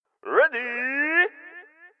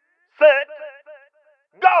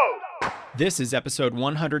This is episode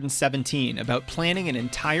 117 about planning an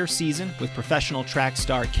entire season with professional track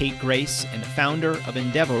star Kate Grace and the founder of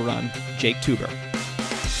Endeavorun, Jake Tuber.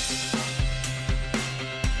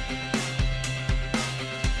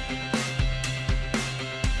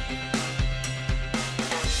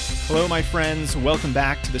 Hello, my friends. Welcome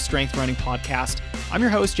back to the Strength Running Podcast. I'm your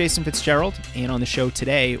host, Jason Fitzgerald, and on the show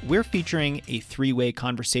today, we're featuring a three-way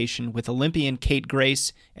conversation with Olympian Kate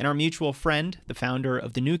Grace and our mutual friend, the founder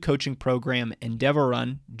of the new coaching program,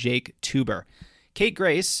 Endeavorun, Jake Tuber. Kate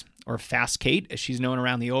Grace, or Fast Kate, as she's known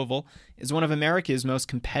around the Oval, is one of America's most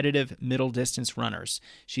competitive middle-distance runners.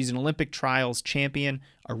 She's an Olympic trials champion,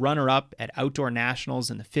 a runner-up at outdoor nationals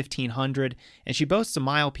in the 1500, and she boasts a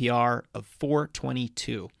mile PR of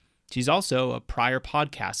 4:22. She's also a prior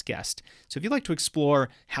podcast guest. So if you'd like to explore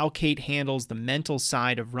how Kate handles the mental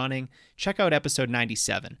side of running, check out episode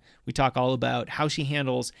 97. We talk all about how she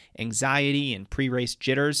handles anxiety and pre-race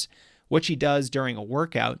jitters, what she does during a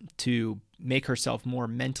workout to make herself more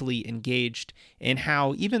mentally engaged, and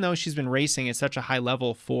how even though she's been racing at such a high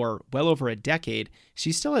level for well over a decade,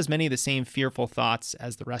 she still has many of the same fearful thoughts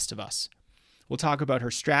as the rest of us. We'll talk about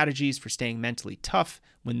her strategies for staying mentally tough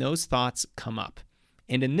when those thoughts come up.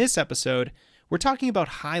 And in this episode, we're talking about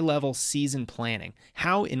high-level season planning,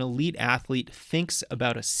 how an elite athlete thinks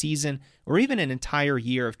about a season or even an entire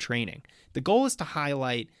year of training. The goal is to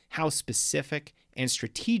highlight how specific and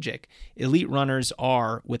strategic elite runners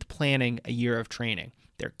are with planning a year of training,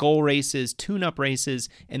 their goal races, tune-up races,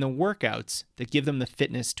 and the workouts that give them the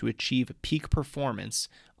fitness to achieve peak performance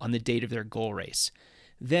on the date of their goal race.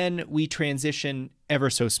 Then we transition ever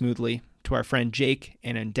so smoothly to our friend Jake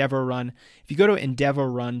and Endeavorun. If you go to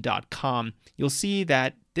endeavorun.com, you'll see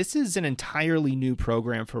that this is an entirely new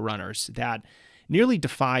program for runners that nearly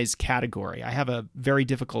defies category. I have a very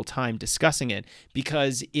difficult time discussing it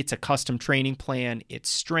because it's a custom training plan, it's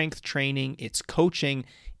strength training, it's coaching,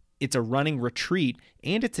 it's a running retreat,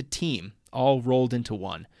 and it's a team all rolled into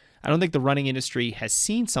one. I don't think the running industry has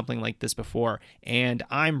seen something like this before, and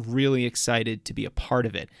I'm really excited to be a part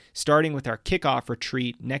of it, starting with our kickoff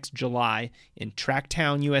retreat next July in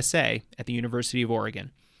Tracktown, USA at the University of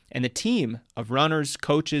Oregon. And the team of runners,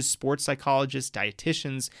 coaches, sports psychologists,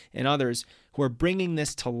 dietitians, and others who are bringing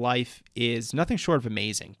this to life is nothing short of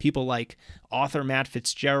amazing. People like author Matt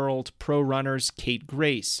Fitzgerald, pro runners Kate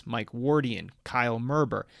Grace, Mike Wardian, Kyle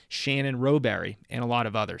Merber, Shannon Roberry, and a lot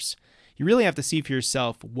of others. You really have to see for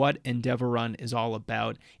yourself what Endeavorun is all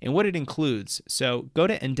about and what it includes. So go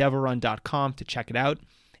to endeavorun.com to check it out.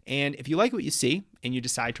 And if you like what you see and you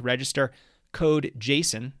decide to register, code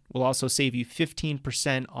JASON will also save you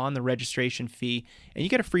 15% on the registration fee, and you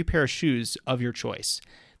get a free pair of shoes of your choice.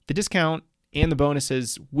 The discount and the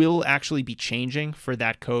bonuses will actually be changing for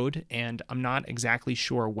that code, and I'm not exactly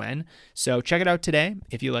sure when. So check it out today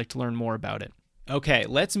if you'd like to learn more about it. Okay,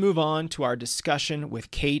 let's move on to our discussion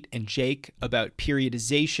with Kate and Jake about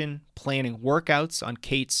periodization, planning workouts on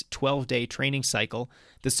Kate's 12-day training cycle,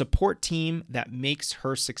 the support team that makes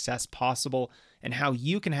her success possible, and how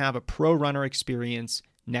you can have a pro runner experience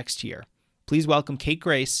next year. Please welcome Kate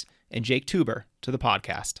Grace and Jake Tuber to the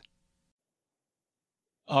podcast.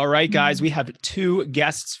 All right, guys, we have two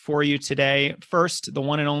guests for you today. First, the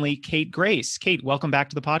one and only Kate Grace. Kate, welcome back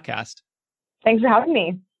to the podcast. Thanks for having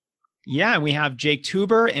me. Yeah, we have Jake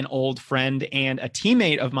Tuber, an old friend and a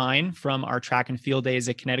teammate of mine from our track and field days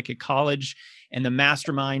at Connecticut College and the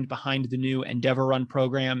mastermind behind the new Endeavorun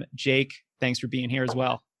program. Jake, thanks for being here as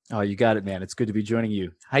well. Oh, you got it, man. It's good to be joining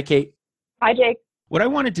you. Hi, Kate. Hi, Jake. What I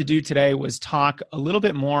wanted to do today was talk a little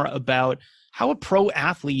bit more about how a pro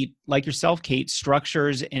athlete like yourself, Kate,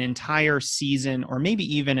 structures an entire season or maybe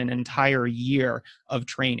even an entire year of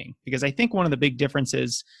training. Because I think one of the big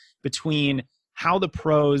differences between how the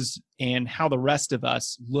pros and how the rest of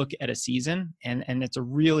us look at a season, and it's a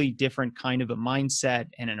really different kind of a mindset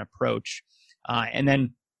and an approach. And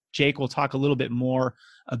then Jake will talk a little bit more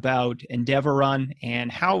about Endeavorun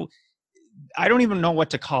and how, I don't even know what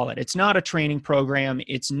to call it. It's not a training program.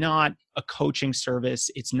 It's not a coaching service.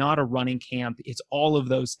 It's not a running camp. It's all of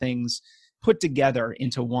those things put together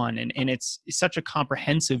into one. And it's such a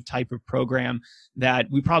comprehensive type of program that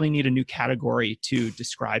we probably need a new category to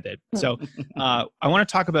describe it. So I want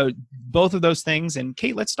to talk about both of those things. And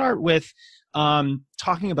Kate, let's start with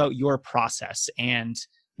talking about your process. And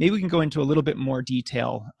maybe we can go into a little bit more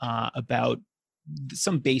detail about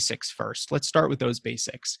some basics first. Let's start with those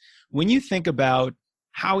basics. When you think about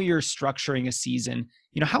how you're structuring a season,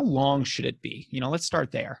 how long should it be? Let's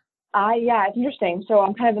start there. Yeah, it's interesting. So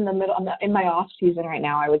I'm kind of in the middle, in my off season right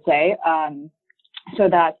now, I would say. So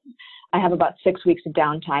that I have about 6 weeks of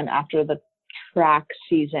downtime after the track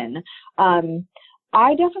season.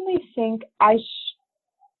 I definitely think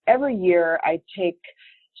every year I take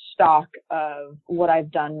stock of what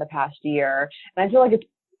I've done the past year, and I feel like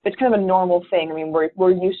it's kind of a normal thing. I mean,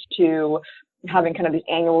 we're used to having kind of these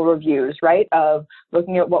annual reviews, right? Of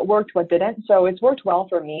looking at what worked, what didn't. So it's worked well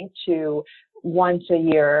for me to once a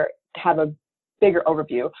year have a bigger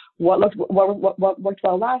overview. What worked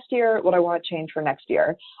well last year, what I want to change for next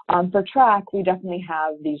year. For track, we definitely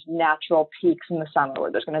have these natural peaks in the summer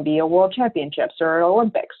where there's going to be a world championships or an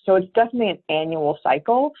Olympics. So it's definitely an annual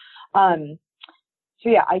cycle. So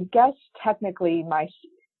yeah, I guess technically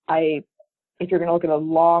if you're going to look at a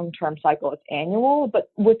long-term cycle, it's annual,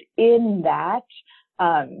 but within that,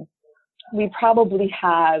 we probably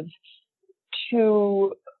have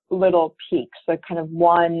two little peaks, like kind of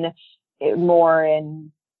one more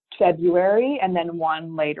in February and then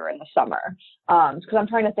one later in the summer. Because I'm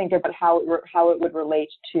trying to think about how it would relate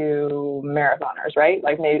to marathoners, right?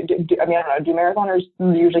 Like maybe, I don't know, do marathoners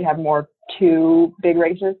usually have two big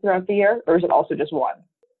races throughout the year, or is it also just one?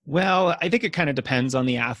 Well, I think it kind of depends on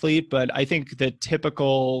the athlete, but I think the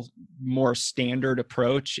typical, more standard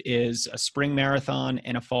approach is a spring marathon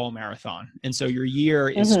and a fall marathon. And so your year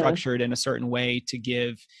is structured in a certain way to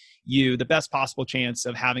give you the best possible chance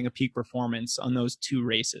of having a peak performance on those two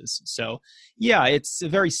races. So yeah, it's a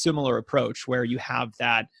very similar approach where you have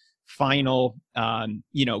that final,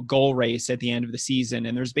 goal race at the end of the season.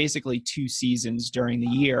 And there's basically 2 seasons during the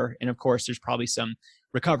year. And of course, there's probably some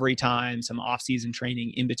recovery time, some off-season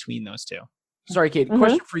training in between those two. Sorry, Kate,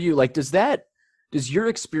 question for you. Like, does your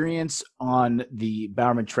experience on the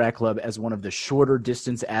Bowerman Track Club as one of the shorter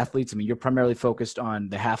distance athletes, I mean, you're primarily focused on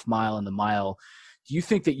the half mile and the mile. Do you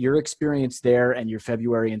think that your experience there and your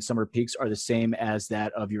February and summer peaks are the same as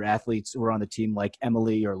that of your athletes who are on the team, like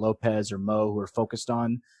Emily or Lopez or Mo, who are focused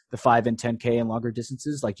on the 5 and 10K and longer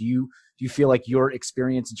distances? Like, do you feel like your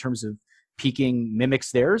experience in terms of peaking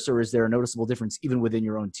mimics theirs, or is there a noticeable difference even within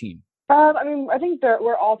your own team? I think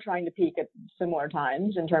we're all trying to peak at similar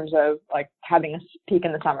times in terms of like having a peak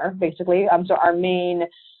in the summer, basically. So our main,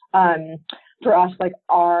 for us, like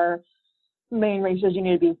our main races, you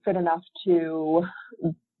need to be fit enough to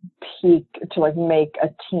peak to like make a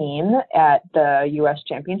team at the U.S.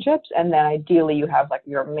 championships, and then ideally you have like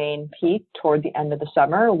your main peak toward the end of the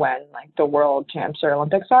summer when like the world champs or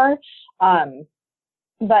Olympics are. And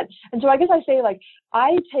so I guess I say like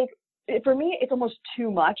for me, it's almost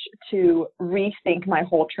too much to rethink my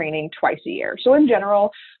whole training twice a year. So in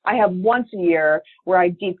general, I have once a year where I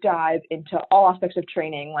deep dive into all aspects of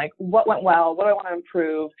training, like what went well, what do I want to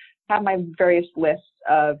improve, have my various lists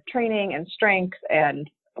of training and strength and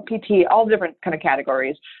PT, all different kind of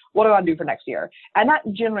categories. What do I want to do for next year? And that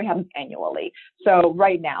generally happens annually. So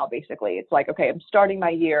right now, basically, it's like, okay, I'm starting my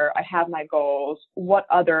year. I have my goals. What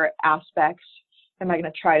other aspects am I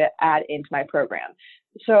going to try to add into my program?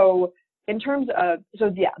 So in terms of,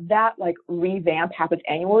 that like revamp happens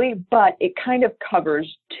annually, but it kind of covers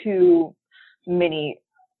too many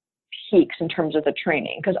peaks in terms of the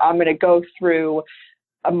training, because I'm going to go through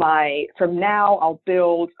from now I'll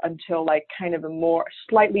build until like kind of a more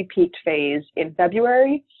slightly peaked phase in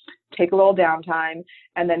February, take a little downtime,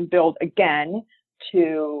 and then build again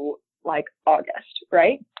to like August,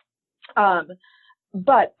 right?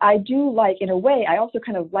 But I do like, in a way, I also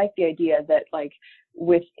kind of like the idea that like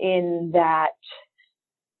within that,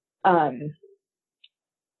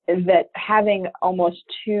 that having almost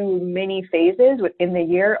too many phases within the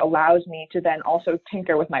year allows me to then also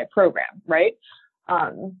tinker with my program, right?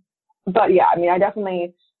 But yeah, I mean,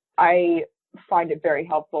 I find it very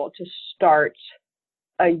helpful to start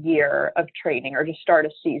a year of training or to start a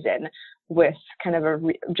season with kind of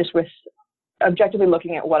just with objectively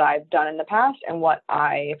looking at what I've done in the past and what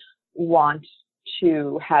I want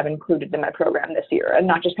to have included in my program this year, and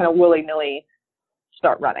not just kind of willy-nilly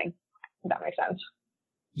start running, if that makes sense.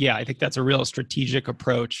 Yeah, I think that's a real strategic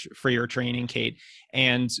approach for your training, Kate.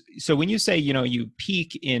 And so when you say, you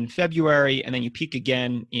peak in February and then you peak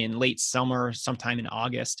again in late summer, sometime in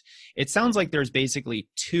August, it sounds like there's basically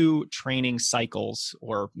 2 training cycles,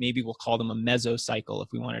 or maybe we'll call them a mesocycle if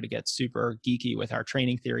we wanted to get super geeky with our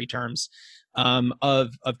training theory terms,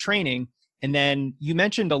 of training. And then you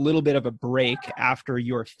mentioned a little bit of a break after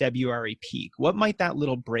your February peak. What might that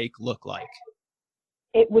little break look like?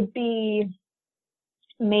 It would be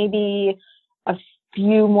maybe a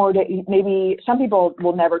few more days. Maybe some people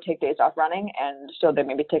will never take days off running, and so they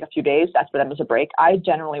maybe take a few days. That's for them as a break. I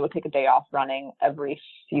generally would take a day off running every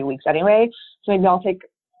few weeks anyway. So maybe I'll take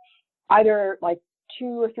either like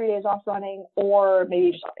 2 or 3 days off running, or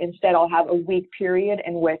maybe just instead I'll have a week period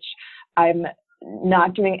in which I'm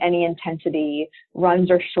not doing any intensity, runs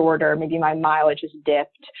are shorter, maybe my mileage is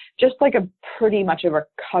dipped, just like a pretty much a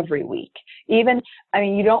recovery week. Even, I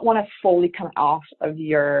mean, you don't want to fully come off of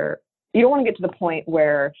you don't want to get to the point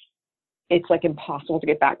where it's like impossible to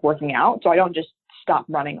get back working out. So I don't just stop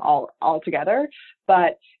running altogether,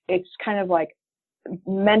 but it's kind of like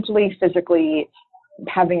mentally, physically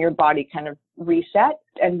having your body kind of reset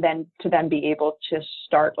and then be able to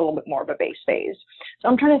start a little bit more of a base phase. So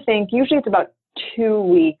I'm trying to think, usually it's about 2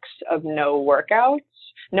 weeks of no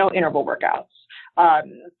interval workouts.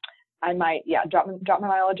 I might, drop my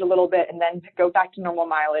mileage a little bit and then go back to normal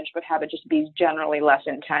mileage, but have it just be generally less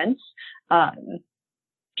intense,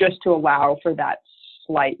 just to allow for that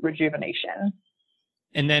slight rejuvenation.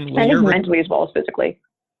 And then I think mentally as well as physically.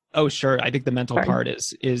 Oh, sure. I think the mental part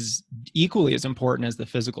is equally as important as the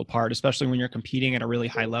physical part, especially when you're competing at a really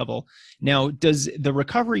high level. Now, does the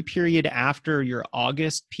recovery period after your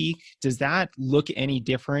August peak, does that look any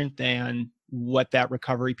different than what that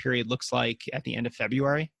recovery period looks like at the end of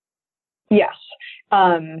February? Yes.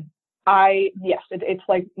 It's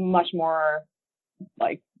like much more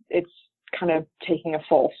like it's kind of taking a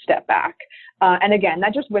full step back. And again,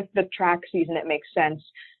 not just with the track season, it makes sense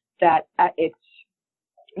that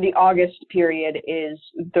the August period is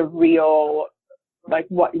the real, like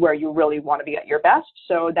where you really want to be at your best.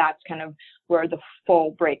 So that's kind of where the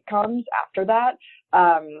full break comes after that.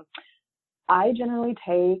 I generally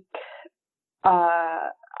take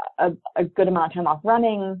a good amount of time off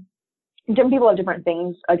running. Different people have different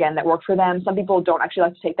things, again, that work for them. Some people don't actually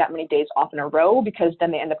like to take that many days off in a row because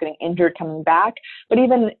then they end up getting injured coming back. But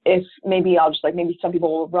even if maybe maybe some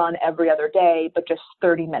people will run every other day, but just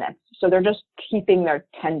 30 minutes. So they're just keeping their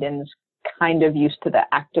tendons kind of used to the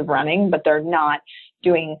active running, but they're not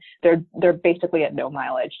doing, they're basically at no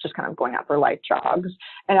mileage, just kind of going out for light jogs.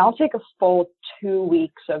 And I'll take a full 2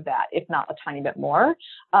 weeks of that, if not a tiny bit more.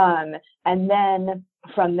 And then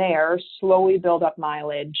from there, slowly build up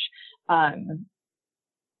mileage.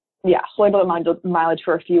 Slowly build up mileage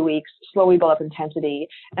for a few weeks, slowly build up intensity,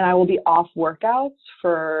 and I will be off workouts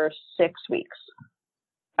for 6 weeks.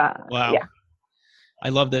 Wow. Yeah. I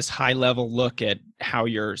love this high level look at how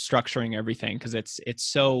you're structuring everything because it's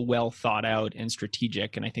so well thought out and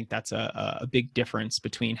strategic. And I think that's a big difference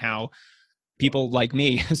between how people like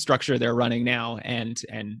me structure their running now and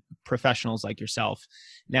professionals like yourself.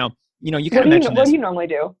 Now, you kind of mentioned this. What do you normally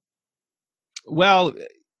do? Well,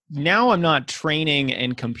 now I'm not training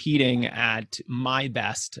and competing at my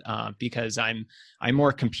best because I'm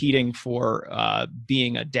more competing for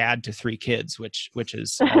being a dad to 3 kids, which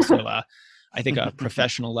is also I think a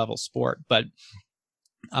professional level sport. But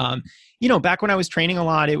back when I was training a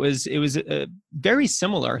lot, it was very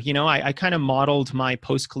similar. I kind of modeled my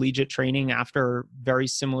post-collegiate training after very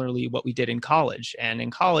similarly what we did in college. And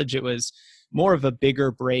in college, it was more of a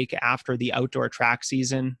bigger break after the outdoor track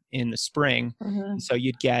season in the spring. Mm-hmm. So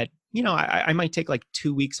you'd get, I might take like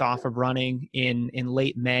 2 weeks off of running in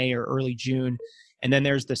late May or early June. And then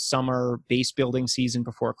there's the summer base building season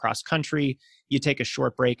before cross country. You take a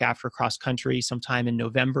short break after cross country sometime in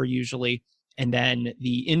November usually. And then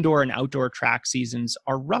the indoor and outdoor track seasons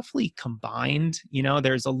are roughly combined.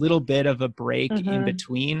 There's a little bit of a break mm-hmm. in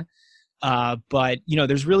between. But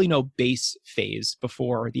there's really no base phase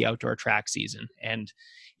before the outdoor track season. And,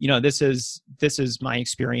 this is my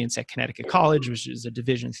experience at Connecticut College, which is a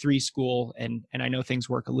Division III school. And I know things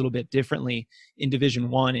work a little bit differently in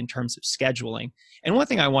Division I in terms of scheduling. And one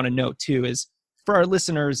thing I want to note too is for our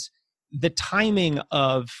listeners, the timing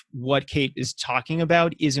of what Kate is talking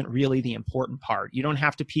about isn't really the important part. You don't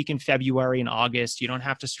have to peak in February and August. You don't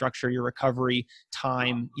have to structure your recovery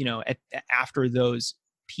time, after those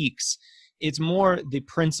peaks. It's more the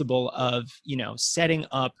principle of, setting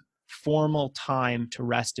up formal time to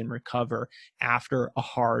rest and recover after a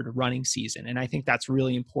hard running season. And I think that's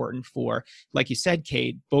really important for, like you said,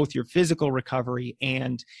 Kate, both your physical recovery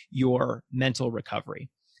and your mental recovery.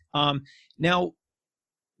 Now,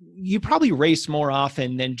 you probably race more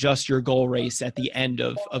often than just your goal race at the end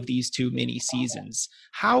of these 2 mini seasons.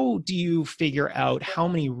 How do you figure out how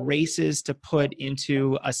many races to put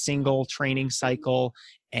into a single training cycle?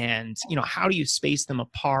 And, how do you space them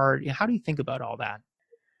apart? How do you think about all that?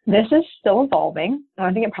 This is still evolving.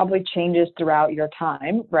 I think it probably changes throughout your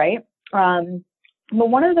time, right? But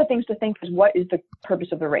one of the things to think is, what is the purpose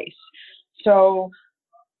of the race? So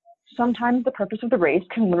sometimes the purpose of the race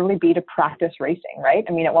can literally be to practice racing, right?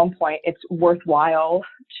 I mean, at one point it's worthwhile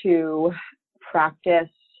to practice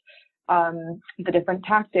the different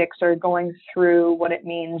tactics or going through what it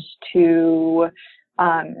means to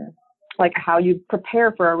like how you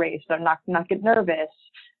prepare for a race, so not get nervous.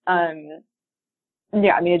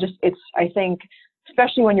 yeah, I mean, I think,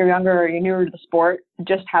 especially when you're younger or you're newer to the sport,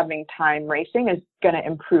 just having time racing is going to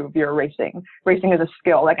improve your racing. Racing is a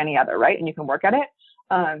skill like any other, right? And you can work at it.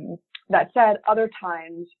 That said, other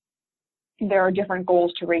times there are different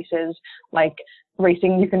goals to races. Like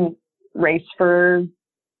racing, you can race for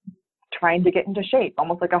trying to get into shape,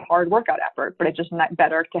 almost like a hard workout effort, but it's just not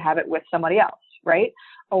better to have it with somebody else, right?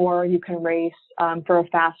 Or you can race for a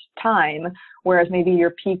fast time, whereas maybe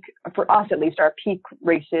your peak, for us at least, our peak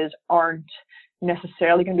races aren't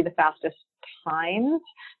necessarily going to be the fastest times.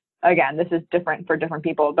 Again, this is different for different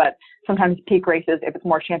people, but sometimes peak races, if it's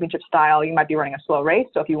more championship style, you might be running a slow race.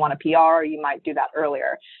 So if you want a PR, you might do that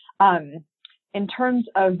earlier. In terms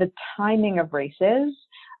of the timing of races,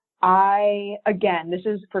 again, this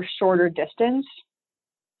is for shorter distance.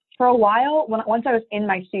 For a while, once I was in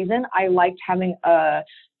my season, I liked having a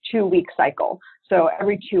 2-week cycle. So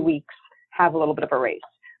every 2 weeks, have a little bit of a race.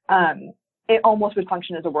 It almost would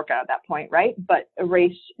function as a workout at that point, right? But a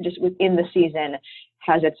race just within the season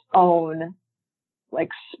has its own like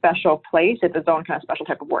special place. It's its own kind of special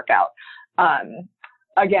type of workout.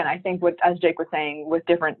 Again, I think as Jake was saying, with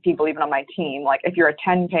different people, even on my team, like if you're a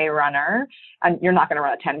 10K runner, and you're not going to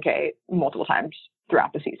run a 10K multiple times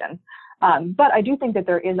throughout the season. But I do think that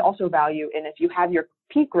there is also value in if you have your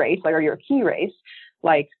peak race, like, or your key race,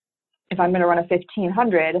 like if I'm going to run a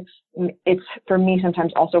 1500, it's for me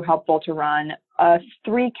sometimes also helpful to run a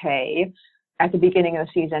 3K at the beginning of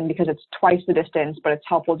the season because it's twice the distance, but it's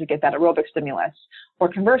helpful to get that aerobic stimulus.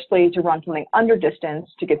 Or conversely, to run something under distance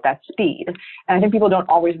to get that speed. And I think people don't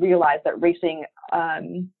always realize that racing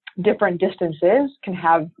different distances can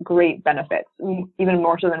have great benefits, even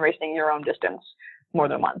more so than racing your own distance more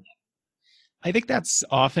than once. I think that's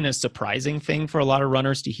often a surprising thing for a lot of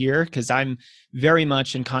runners to hear, because I'm very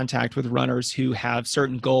much in contact with runners who have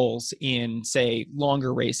certain goals in, say,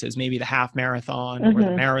 longer races, maybe the half marathon or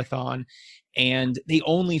the marathon, and they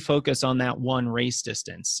only focus on that one race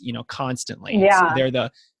distance, constantly. Yeah. So they're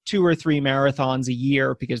the 2 or 3 marathons a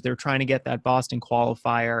year because they're trying to get that Boston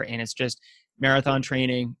qualifier, and it's just marathon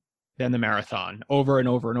training, then the marathon over and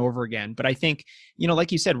over and over again. But I think,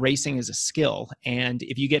 like you said, racing is a skill. And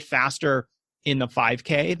if you get faster in the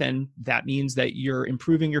 5K, then that means that you're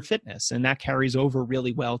improving your fitness, and that carries over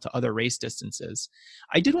really well to other race distances.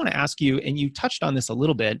 I did want to ask you, and you touched on this a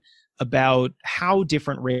little bit, about how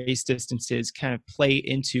different race distances kind of play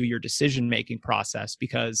into your decision-making process,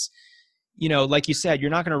 because, like you said, you're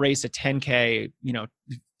not going to race a 10K,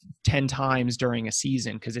 10 times during a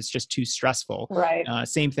season because it's just too stressful. Right.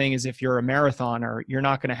 Same thing as if you're a marathoner, you're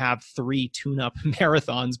not going to have 3 tune-up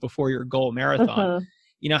marathons before your goal marathon.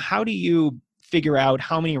 How do you figure out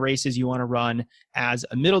how many races you want to run as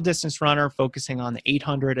a middle distance runner focusing on the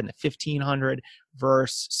 800 and the 1500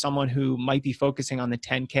 versus someone who might be focusing on the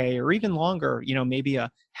 10K or even longer, maybe a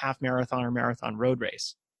half marathon or marathon road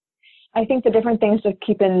race? I think the different things to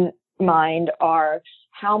keep in mind are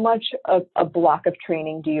how much of a block of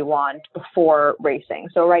training do you want before racing?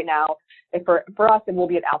 So right now, for us, it will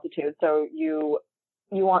be at altitude. So you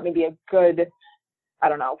want maybe a good,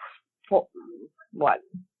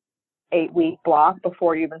 8-week block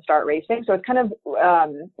before you even start racing. So it's kind of,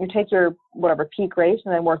 you take your whatever peak race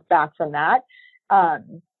and then work back from that.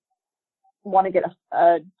 Want to get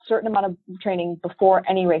a certain amount of training before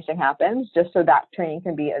any racing happens, just so that training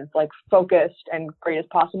can be as like focused and great as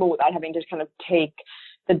possible without having to kind of take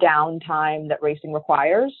the downtime that racing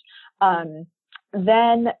requires.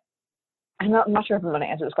 Then I'm not sure if I'm going to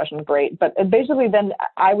answer this question great, but basically then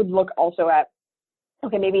I would look also at,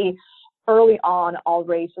 okay, maybe early on I'll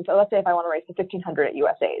race. So let's say if I want to race the 1500 at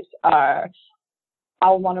USA's,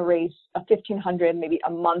 I'll want to race a 1500 maybe a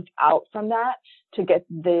month out from that to get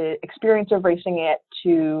the experience of racing it,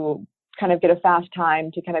 to kind of get a fast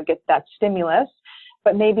time, to kind of get that stimulus.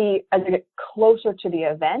 But maybe as I get closer to the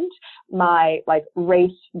event, my like race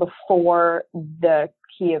before the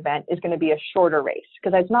key event is going to be a shorter race,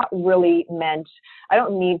 because it's not really meant, I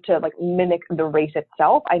don't need to like mimic the race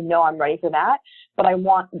itself. I know I'm ready for that, but I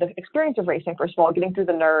want the experience of racing, first of all, getting through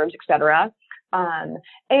the nerves, etc.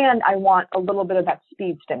 And I want a little bit of that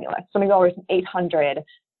speed stimulus. So maybe I'll race an 800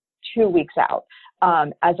 2 weeks out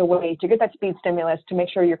as a way to get that speed stimulus, to make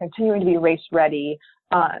sure you're continuing to be race ready.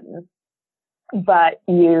 But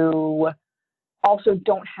you also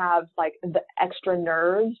don't have like the extra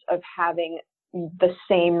nerves of having the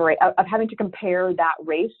same rate, of having to compare that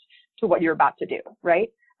race to what you're about to do, right?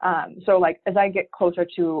 So like as I get closer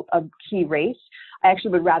to a key race, I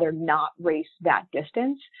actually would rather not race that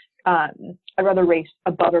distance. I'd rather race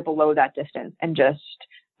above or below that distance, and just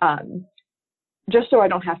so I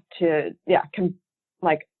don't have to,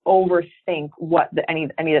 overthink what any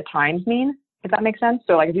of the times mean. if that makes sense.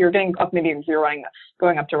 So like if you're getting up, maybe if you're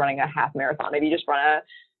going up to running a half marathon, maybe you just run a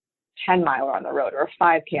 10 miler on the road or a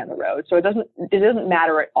 5K on the road. So it doesn't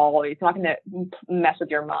matter at all. It's not going to mess with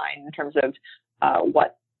your mind in terms of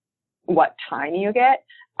what time you get.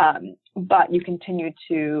 But you continue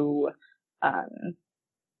to,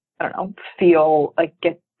 feel like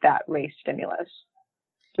get that race stimulus.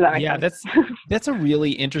 Does that make sense? that's a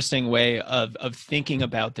really interesting way of thinking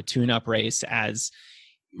about the tune-up race as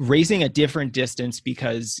racing a different distance,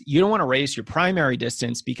 because you don't want to race your primary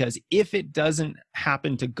distance, because if it doesn't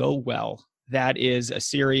happen to go well, that is a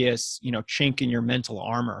serious, chink in your mental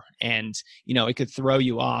armor. And, it could throw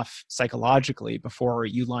you off psychologically before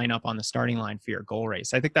you line up on the starting line for your goal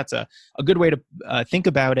race. I think that's a good way to think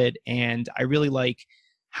about it. And I really like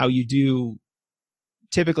how you do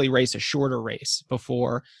typically race a shorter race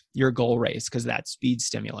before your goal race, because that speed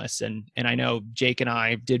stimulus. And I know Jake and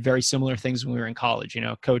I did very similar things when we were in college.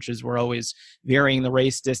 Coaches were always varying the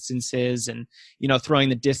race distances and, throwing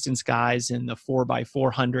the distance guys in the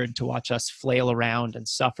 4x400 to watch us flail around and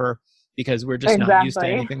suffer, because we're just not used to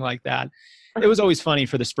anything like that. It was always funny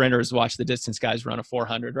for the sprinters to watch the distance guys run a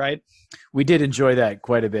 400, right? We did enjoy that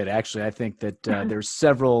quite a bit. Actually, I think that there's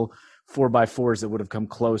several 4x4s that would have come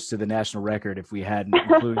close to the national record if we hadn't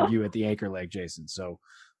included you at the anchor leg, Jason. So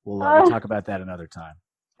we'll talk about that another time.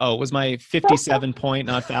 Oh, was my 57 point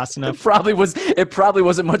not fast enough? It probably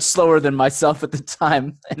wasn't much slower than myself at the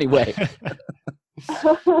time. Anyway.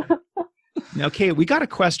 Now, Kate, we got a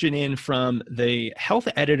question in from the health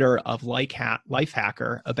editor of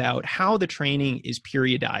Lifehacker about how the training is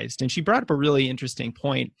periodized. And she brought up a really interesting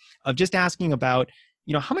point of just asking about,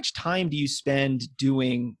 how much time do you spend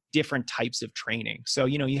doing different types of training? So,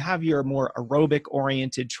 you have your more aerobic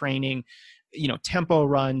oriented training, tempo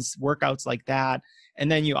runs, workouts like that.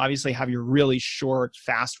 And then you obviously have your really short,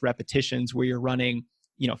 fast repetitions where you're running,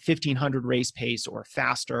 1500 race pace or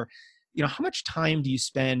faster. How much time do you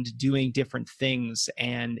spend doing different things?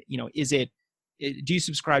 And, do you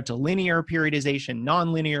subscribe to linear periodization,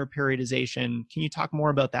 non-linear periodization? Can you talk more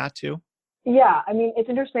about that too? Yeah, I mean, it's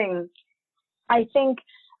interesting. I think,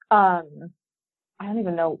 I don't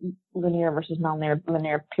even know linear versus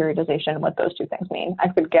non-linear periodization, what those two things mean. I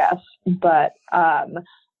could guess, but I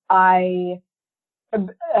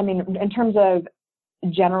mean, in terms of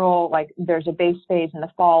general, like there's a base phase in the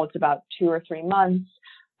fall. It's about 2 or 3 months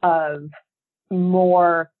of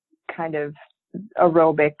more kind of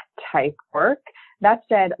aerobic type work. That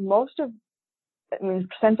said,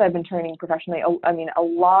 since I've been training professionally, a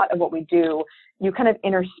lot of what we do, you kind of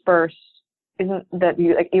intersperse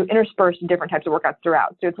you intersperse different types of workouts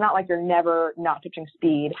throughout. So it's not like you're never not touching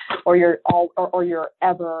speed or you're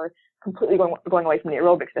ever completely going away from the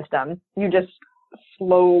aerobic system. You just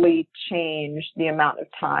slowly change the amount of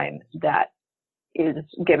time that is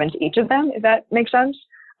given to each of them, if that makes sense.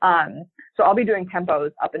 So I'll be doing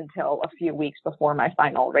tempos up until a few weeks before my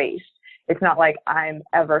final race. It's not like I'm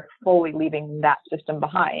ever fully leaving that system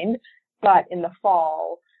behind, but in the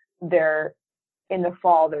fall, there's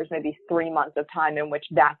maybe 3 months of time in which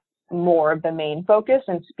that's more of the main focus,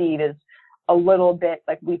 and speed is a little bit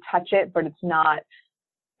like we touch it, but it's not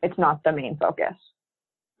the main focus.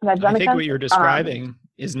 I think what you're describing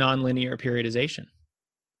is nonlinear periodization.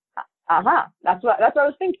 That's what I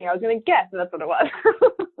was thinking. I was going to guess that's what it was.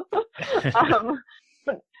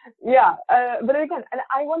 But again, and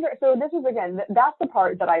I wonder, so this is, again, that's the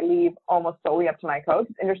part that I leave almost solely up to my coach.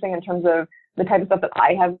 It's interesting in terms of the type of stuff that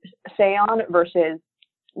I have say on versus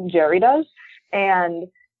Jerry does. And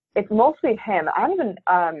it's mostly him. I don't even,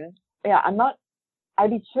 I'd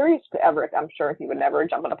be curious to Everett. I'm sure he would never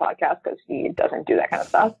jump on a podcast because he doesn't do that kind of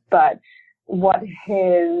stuff, but where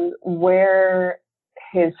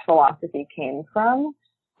his philosophy came from.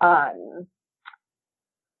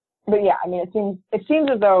 But yeah, I mean, it seems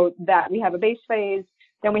as though that we have a base phase,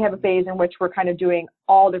 then we have a phase in which we're kind of doing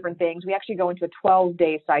all different things. We actually go into a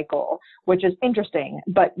 12-day cycle, which is interesting,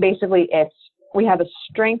 but basically we have a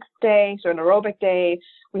strength day, so an aerobic day.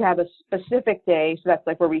 We have a specific day, so that's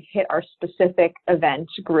like where we hit our specific event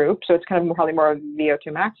group. So it's kind of probably more of a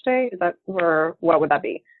VO2 max day. Is that, or what would that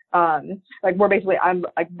be? Like we're basically, I'm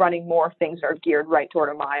like running more things that are geared right toward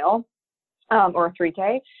a mile, or a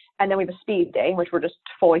 3K. And then we have a speed day, in which we're just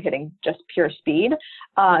fully hitting just pure speed.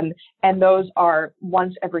 And those are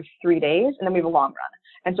once every 3 days. And then we have a long run.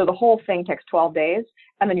 And so the whole thing takes 12 days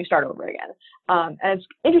and then you start over again. And it's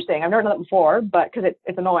interesting. I've never done that before, but because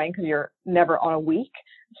it's annoying because you're never on a week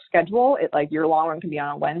schedule. Like your long run can be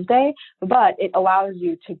on a Wednesday, but it allows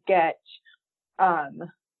you to get,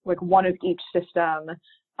 like one of each system,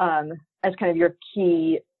 as kind of your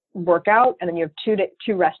key workout. And then you have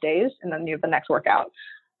two rest days and then you have the next workout.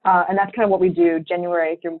 And that's kind of what we do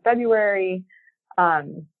January through February.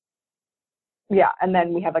 Yeah. And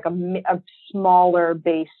then we have like a smaller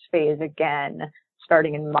base phase again,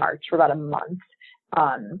 starting in March for about a month.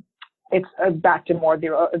 It's back to more of the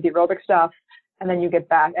aerobic stuff. And then you get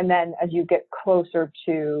back. And then as you get closer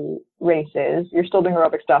to races, you're still doing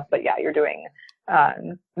aerobic stuff, but yeah, you're doing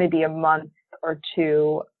maybe a month or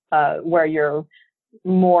two where you're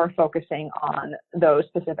more focusing on those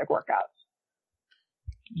specific workouts.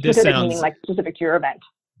 Meaning like specific to your event.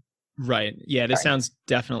 Right. Yeah. This sounds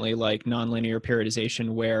definitely like nonlinear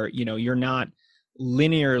periodization where, you're not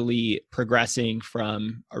linearly progressing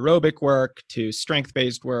from aerobic work to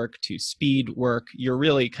strength-based work to speed work. You're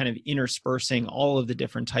really kind of interspersing all of the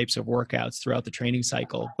different types of workouts throughout the training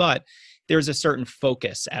cycle, but there's a certain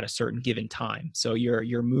focus at a certain given time. So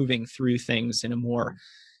you're moving through things in a more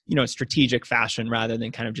strategic fashion rather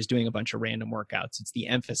than kind of just doing a bunch of random workouts. It's the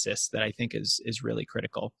emphasis that I think is really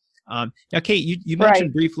critical. Now, Kate, you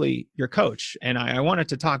mentioned briefly your coach, and I wanted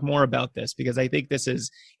to talk more about this because I think this is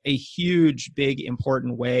a huge, big,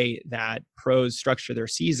 important way that pros structure their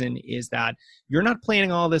season is that you're not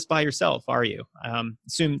planning all this by yourself, are you?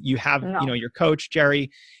 Assume you have, your coach, Jerry,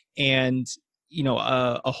 and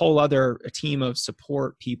a whole other team of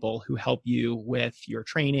support people who help you with your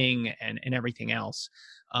training and everything else.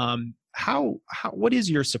 What is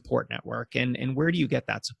your support network and where do you get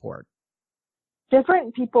that support?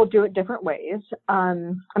 Different people do it different ways.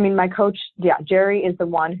 My coach, Jerry is the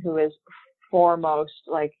one who is foremost,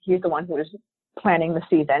 like he's the one who is planning the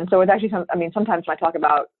season. So it's actually sometimes when I talk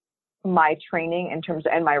about my training in terms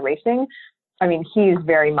of, and my racing, he's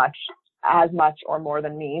very much as much or more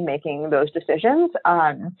than me making those decisions.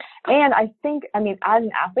 And I think, as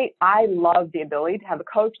an athlete, I love the ability to have a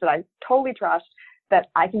coach that I totally trust, that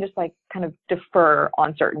I can just like kind of defer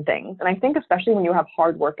on certain things. And I think especially when you have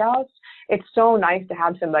hard workouts, it's so nice to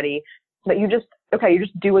have somebody that you just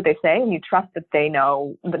do what they say and you trust that they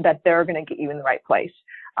know that they're going to get you in the right place.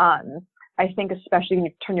 I think especially when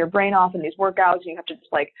you turn your brain off in these workouts and you have to just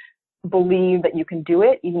like believe that you can do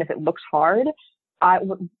it, even if it looks hard. I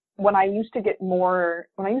went through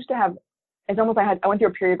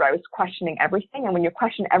a period where I was questioning everything. And when you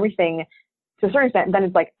question everything to a certain extent, then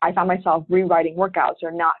it's like I found myself rewriting workouts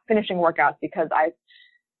or not finishing workouts because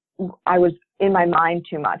I was in my mind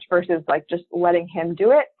too much versus like just letting him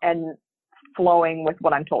do it and flowing with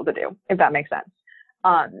what I'm told to do, if that makes sense.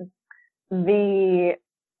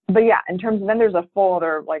 But yeah, in terms of, then there's a full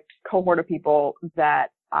other like cohort of people that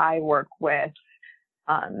I work with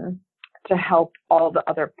to help all the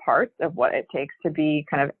other parts of what it takes to be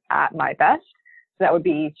kind of at my best. So that would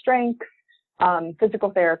be strength,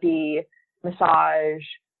 physical therapy, massage,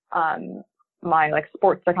 my like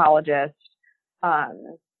sports psychologist,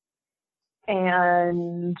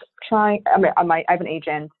 and I have an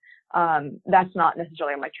agent. That's not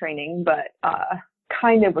necessarily on my training, but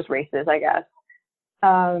kind of with races, I guess.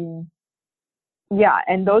 And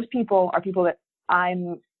those people are people that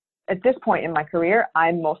I'm, at this point in my career,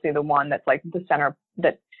 I'm mostly the one that's like the center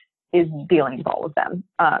that is dealing with all of them,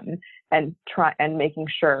 and making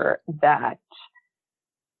sure that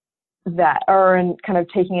are kind of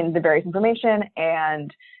taking in the various information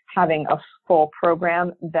and having a full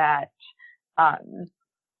program that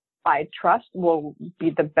I trust will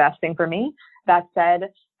be the best thing for me. That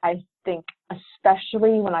said, I think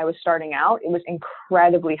especially when I was starting out, it was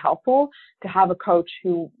incredibly helpful to have a coach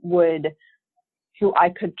who I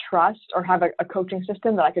could trust, or have a coaching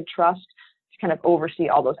system that I could trust to kind of oversee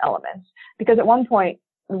all those elements. Because at one point,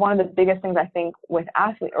 one of the biggest things I think with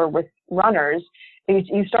athletes or with runners is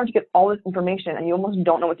you start to get all this information and you almost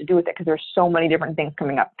don't know what to do with it because there's so many different things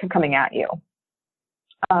coming at you.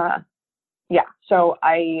 So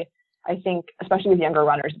I think especially with younger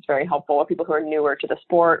runners, it's very helpful, or people who are newer to the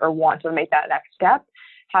sport or want to make that next step,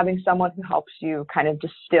 having someone who helps you kind of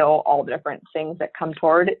distill all the different things that come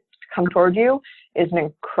toward you is an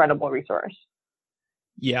incredible resource.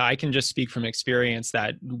 Yeah, I can just speak from experience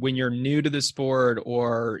that when you're new to the sport,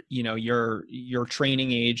 or your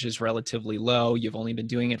training age is relatively low, you've only been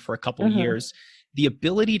doing it for a couple of years, the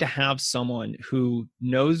ability to have someone who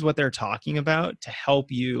knows what they're talking about to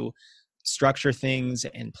help you structure things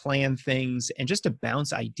and plan things, and just to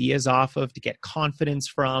bounce ideas off of, to get confidence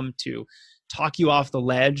from, to talk you off the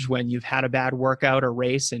ledge when you've had a bad workout or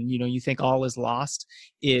race and you think all is lost,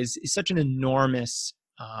 is such an enormous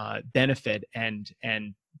benefit and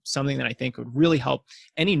something that I think would really help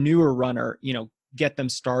any newer runner, get them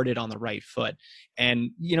started on the right foot.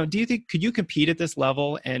 And, do you think, could you compete at this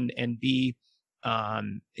level and be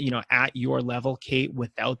at your level, Kate,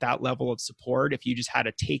 without that level of support? If you just had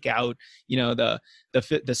to take out, the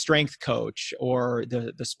strength coach or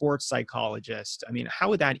the sports psychologist, I mean, how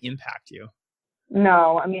would that impact you?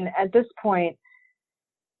 No, I mean, at this point,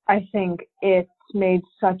 I think it's made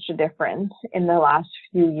such a difference in the last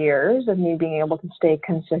few years of me being able to stay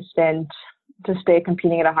consistent, to stay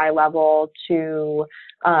competing at a high level, to,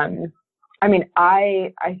 I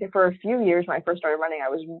think for a few years when I first started running, I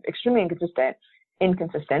was extremely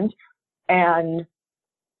inconsistent. And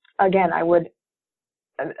again,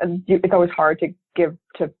 it's always hard to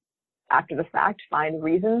after the fact, find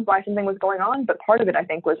reasons why something was going on. But part of it, I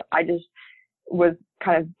think, was I just was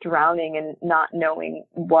kind of drowning and not knowing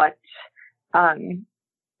what, and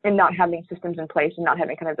not having systems in place and not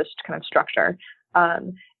having kind of this kind of structure.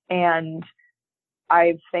 And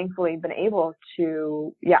I've thankfully been able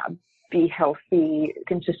to, be healthy,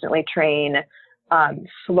 consistently train,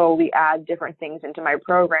 slowly add different things into my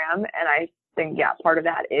program. And I think, part of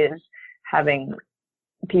that is having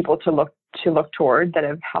people to look toward that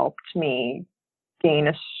have helped me gain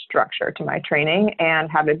a structure to my training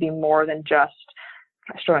and have it be more than just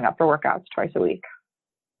showing up for workouts twice a week.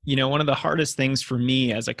 One of the hardest things for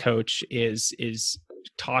me as a coach is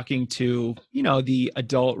talking to, the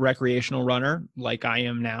adult recreational runner like I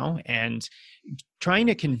am now, and trying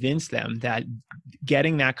to convince them that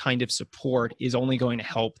getting that kind of support is only going to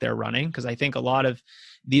help their running. Because I think a lot of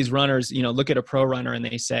these runners, look at a pro runner and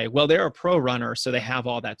they say, well, they're a pro runner, so they have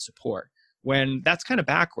all that support. When that's kind of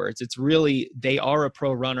backwards. It's really, they are a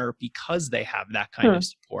pro runner because they have that kind of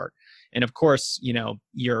support. And of course,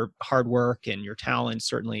 your hard work and your talent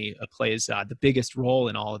certainly plays the biggest role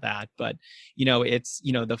in all of that. But, it's,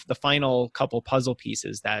 the final couple puzzle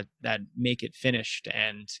pieces that make it finished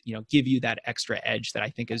and, give you that extra edge that I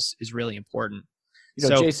think is really important.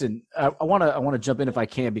 Jason, I want to jump in if I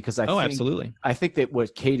can, because absolutely. I think that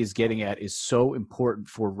what Kate is getting at is so important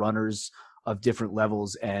for runners of different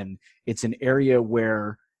levels. And it's an area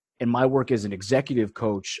where, in my work as an executive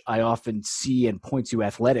coach, I often see and point to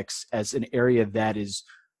athletics as an area that is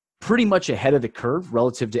pretty much ahead of the curve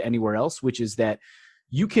relative to anywhere else, which is that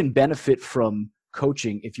you can benefit from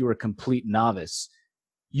coaching if you're a complete novice.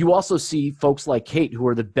 You also see folks like Kate who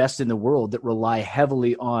are the best in the world that rely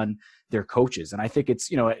heavily on their coaches. And I think it's,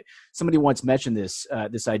 somebody once mentioned this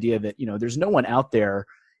idea that, there's no one out there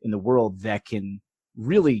in the world that can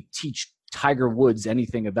really teach Tiger Woods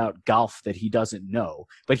anything about golf that he doesn't know,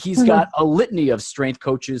 but he's got a litany of strength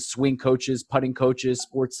coaches, swing coaches, putting coaches,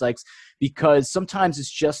 sports psychs, because sometimes it's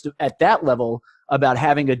just at that level about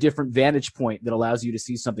having a different vantage point that allows you to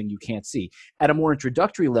see something you can't see. At a more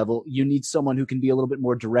introductory level, you need someone who can be a little bit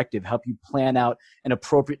more directive, help you plan out and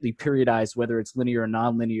appropriately periodize, whether it's linear or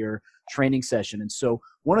nonlinear training session. And so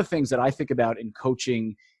one of the things that I think about in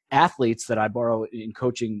coaching athletes that I borrow in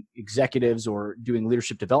coaching executives or doing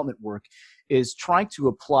leadership development work is trying to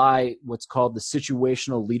apply what's called the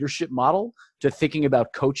situational leadership model to thinking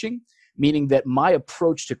about coaching, meaning that my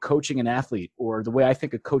approach to coaching an athlete, or the way I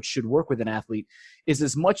think a coach should work with an athlete, is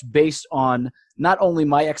as much based on not only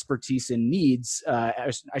my expertise and needs, I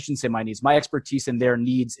shouldn't say my needs, my expertise and their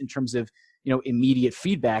needs in terms of, immediate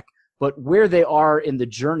feedback, but where they are in the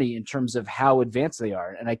journey in terms of how advanced they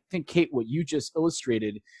are. And I think, Kate, what you just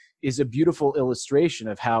illustrated is a beautiful illustration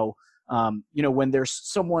of how, when there's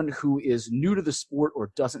someone who is new to the sport or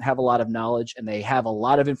doesn't have a lot of knowledge and they have a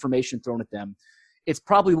lot of information thrown at them, it's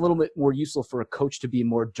probably a little bit more useful for a coach to be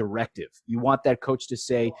more directive. You want that coach to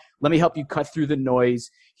say, let me help you cut through the noise.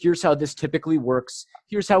 Here's how this typically works.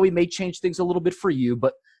 Here's how we may change things a little bit for you,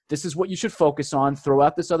 but this is what you should focus on. Throw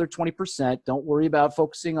out this other 20%. Don't worry about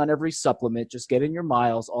focusing on every supplement. Just get in your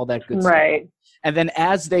miles, all that good stuff. And then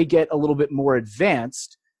as they get a little bit more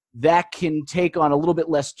advanced, that can take on a little bit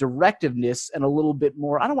less directiveness and a little bit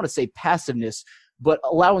more, I don't want to say passiveness, but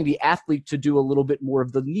allowing the athlete to do a little bit more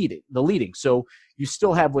of the leading. So you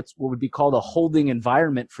still have what would be called a holding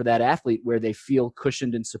environment for that athlete where they feel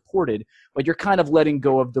cushioned and supported, but you're kind of letting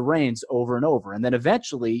go of the reins over and over. And then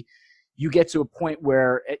eventually you get to a point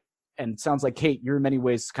where, and it sounds like, Kate, you're in many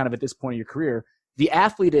ways kind of at this point in your career, the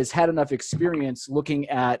athlete has had enough experience looking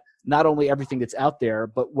at not only everything that's out there,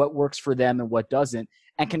 but what works for them and what doesn't,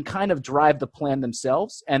 and can kind of drive the plan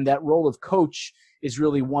themselves. And that role of coach is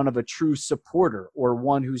really one of a true supporter, or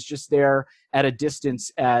one who's just there at a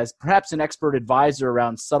distance as perhaps an expert advisor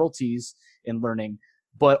around subtleties in learning.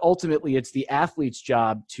 But ultimately, it's the athlete's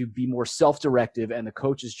job to be more self-directive and the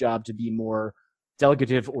coach's job to be more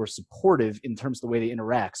delegative or supportive in terms of the way they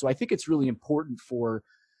interact. So I think it's really important for,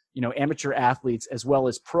 amateur athletes as well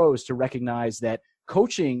as pros to recognize that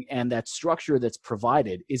coaching and that structure that's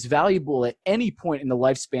provided is valuable at any point in the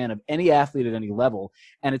lifespan of any athlete at any level.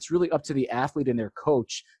 And it's really up to the athlete and their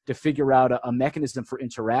coach to figure out a mechanism for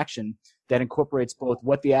interaction that incorporates both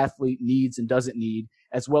what the athlete needs and doesn't need,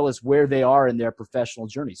 as well as where they are in their professional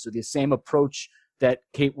journey. So the same approach that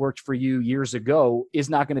Kate worked for you years ago is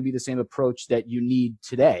not going to be the same approach that you need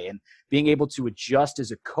today. And being able to adjust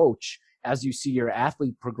as a coach as you see your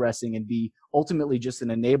athlete progressing and be ultimately just an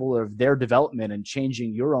enabler of their development and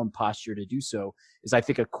changing your own posture to do so is, I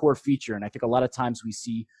think, a core feature. And I think a lot of times we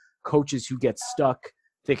see coaches who get stuck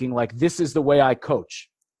thinking like, this is the way I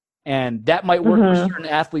coach. And that might work for certain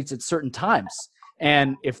athletes at certain times.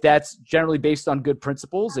 And if that's generally based on good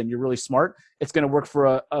principles and you're really smart, it's going to work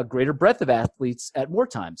for a greater breadth of athletes at more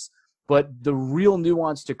times. But the real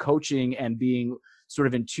nuance to coaching and being sort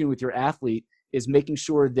of in tune with your athlete is making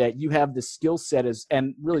sure that you have the skill set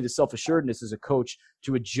and really the self-assuredness as a coach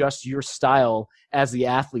to adjust your style as the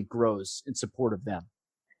athlete grows in support of them.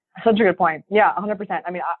 Such a good point. Yeah, 100%.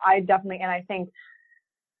 I mean, I definitely, and I think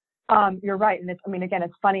you're right. And again,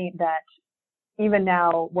 it's funny that even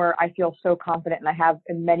now where I feel so confident and I have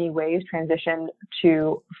in many ways transitioned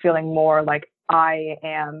to feeling more like I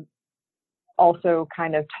am also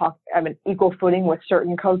I'm an equal footing with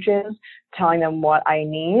certain coaches, telling them what I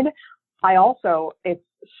need. It's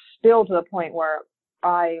still to the point where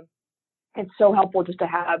it's so helpful just to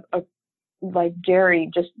have like Jerry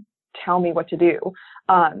just tell me what to do.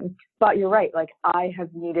 But you're right. Like I have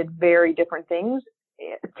needed very different things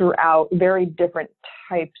throughout, very different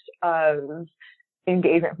types of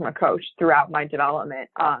engagement from a coach throughout my development.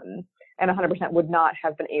 And 100% would not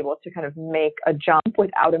have been able to kind of make a jump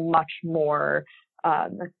without a much more,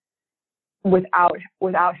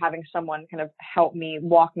 without having someone kind of help me,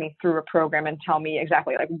 walk me through a program and tell me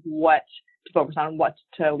exactly like what to focus on, what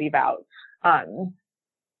to leave out.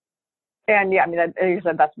 And yeah, I mean, like you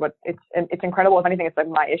said, that's what it's incredible. If anything, it's like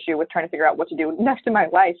my issue with trying to figure out what to do next in my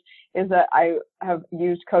life is that I have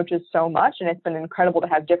used coaches so much, and it's been incredible to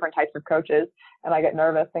have different types of coaches. And I get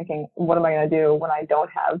nervous thinking, what am I going to do when I don't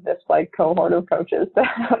have this like cohort of coaches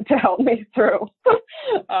to help me through?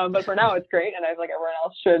 But for now, it's great. And I feel like everyone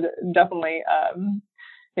else should definitely,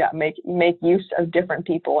 make use of different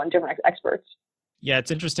people and different experts. Yeah,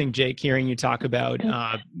 it's interesting, Jake, hearing you talk about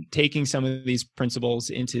taking some of these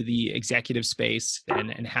principles into the executive space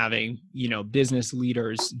and having, business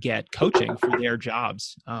leaders get coaching for their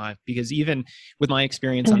jobs. Because even with my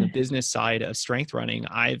experience on the business side of strength running,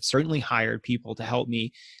 I've certainly hired people to help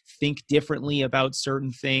me think differently about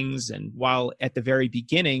certain things. And while at the very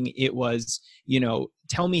beginning, it was,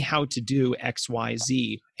 tell me how to do X, Y,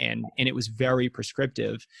 Z. And it was very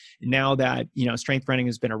prescriptive. Now that, strength running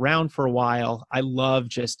has been around for a while, I love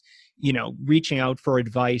just, reaching out for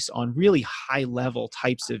advice on really high level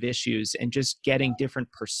types of issues and just getting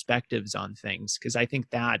different perspectives on things. Because I think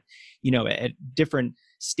that, at different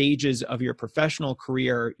stages of your professional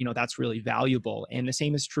career, that's really valuable. And the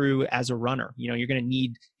same is true as a runner. You're going to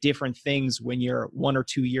need different things when you're 1 or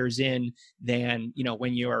 2 years in than,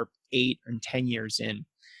 when you're 8 and 10 years in.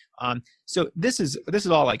 So this is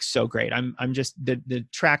all like so great. I'm just the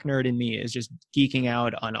track nerd in me is just geeking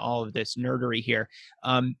out on all of this nerdery here.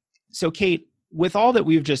 So Kate, with all that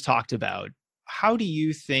we've just talked about, how do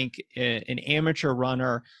you think an amateur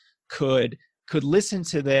runner could listen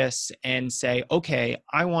to this and say, okay,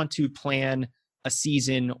 I want to plan a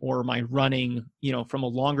season or my running, from a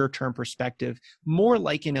longer term perspective, more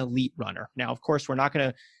like an elite runner? Now, of course, they're not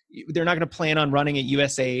going to plan on running at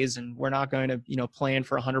USAs, and we're not going to, plan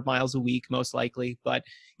for 100 miles a week, most likely. But,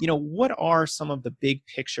 what are some of the big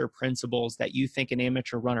picture principles that you think an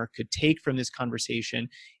amateur runner could take from this conversation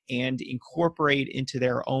and incorporate into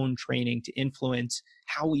their own training to influence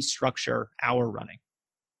how we structure our running?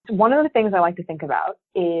 One of the things I like to think about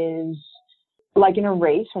is like in a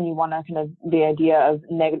race, when you want to kind of the idea of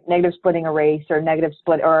negative splitting a race or negative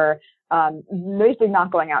split, or basically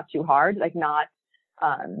not going out too hard, like not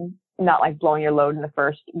like blowing your load in the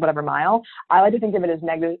first whatever mile. I like to think of it as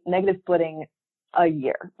negative splitting a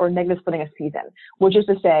year or negative splitting a season, which is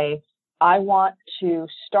to say, I want to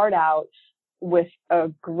start out with a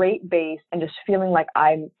great base and just feeling like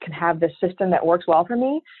I can have this system that works well for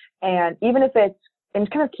me. And even if it's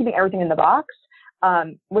kind of keeping everything in the box,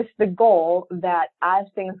 with the goal that as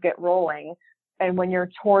things get rolling and when you're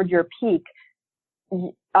toward your peak,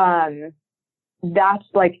 that's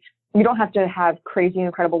like, you don't have to have crazy,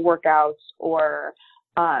 incredible workouts or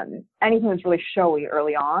anything that's really showy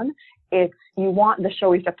early on. You want the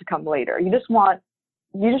showy stuff to come later. You just want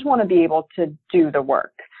to be able to do the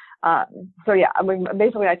work. So yeah, I mean,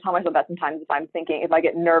 basically I tell myself that sometimes if I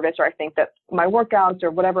get nervous or I think that my workouts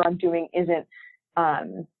or whatever I'm doing isn't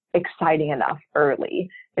exciting enough early.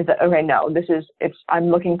 Is that, okay, no, I'm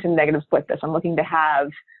looking to negative split this. I'm looking to have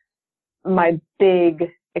my big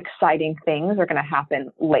exciting things are going to happen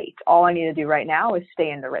late. All I need to do right now is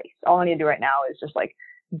stay in the race. All I need to do right now is just like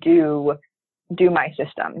do my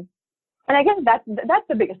system. And I guess that's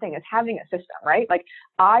the biggest thing, is having a system, right? Like,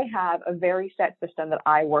 I have a very set system that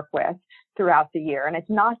I work with throughout the year. And it's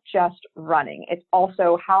not just running. It's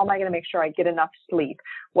also, how am I going to make sure I get enough sleep?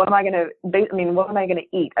 What am I going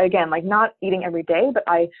to eat? Again, like, not eating every day, but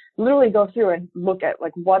I literally go through and look at,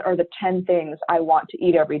 like, what are the 10 things I want to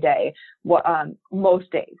eat every day? What, most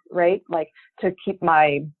days, right? Like, to keep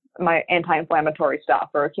my anti-inflammatory stuff,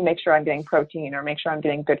 or to make sure I'm getting protein, or make sure I'm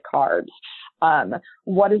getting good carbs.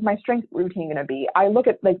 What is my strength routine going to be? I look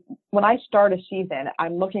at, like, when I start a season,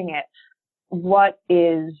 I'm looking at what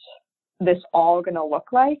is this all going to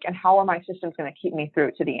look like, and how are my systems going to keep me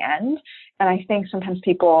through to the end? And I think sometimes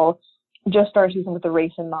people just start a season with the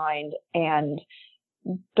race in mind and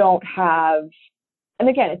don't have, and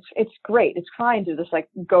again, it's great. It's fine to just like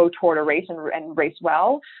go toward a race and race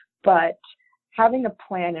well, but having a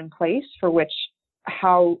plan in place for which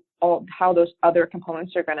how those other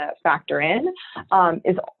components are going to factor in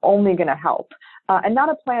is only going to help. And not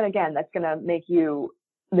a plan, again, that's going to make you,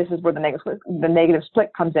 this is where the negative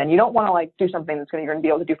split comes in. You don't want to like do something you're going to be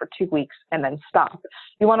able to do for 2 weeks and then stop.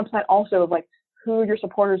 You want to plan also of like who your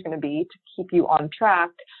supporter is going to be to keep you on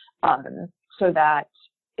track, so that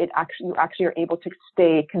you actually are able to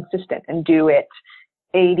stay consistent and do it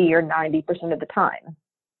 80 or 90% of the time.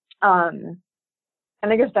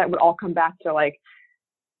 And I guess that would all come back to like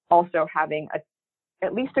also having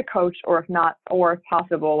at least a coach, or if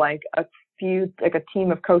possible, like a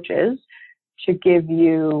team of coaches to give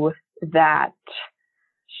you that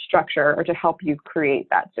structure, or to help you create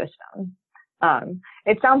that system.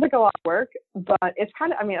 It sounds like a lot of work, but it's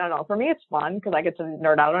kind of, I don't know, for me it's fun because I get to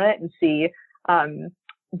nerd out on it and see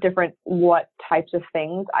what types of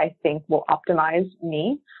things I think will optimize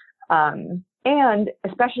me. And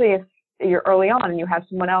especially if you're early on and you have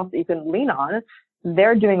someone else that you can lean on,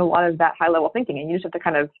 they're doing a lot of that high level thinking, and you just have to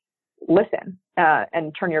kind of listen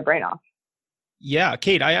and turn your brain off. Yeah,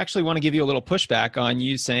 Kate, I actually want to give you a little pushback on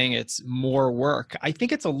you saying it's more work. I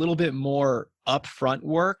think it's a little bit more upfront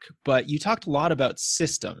work, but you talked a lot about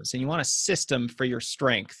systems, and you want a system for your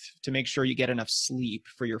strength to make sure you get enough sleep,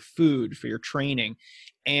 for your food, for your training.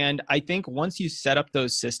 And I think once you set up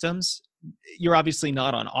those systems, you're obviously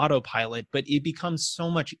not on autopilot, but it becomes so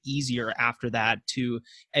much easier after that to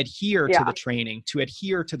adhere to the training, to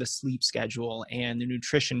adhere to the sleep schedule and the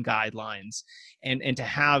nutrition guidelines, and to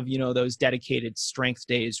have, those dedicated strength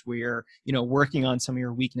days where you're, working on some of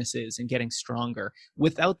your weaknesses and getting stronger.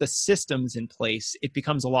 Without the systems in place, it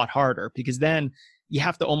becomes a lot harder, because then you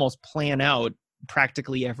have to almost plan out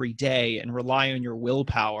practically every day and rely on your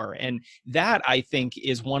willpower. And that, I think,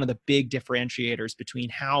 is one of the big differentiators between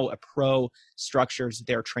how a pro structures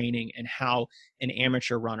their training and how an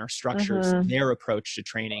amateur runner structures their approach to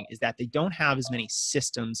training, is that they don't have as many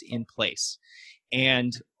systems in place.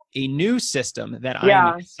 And a new system that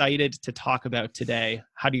I'm excited to talk about today.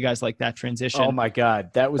 How do you guys like that transition? Oh my God,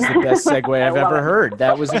 that was the best segue I've ever heard.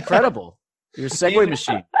 That was incredible. Your segue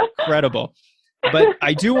machine. Incredible. But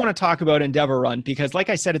I do want to talk about Endeavorun, because like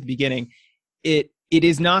I said at the beginning, it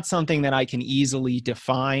is not something that I can easily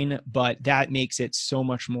define, but that makes it so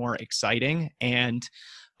much more exciting. And,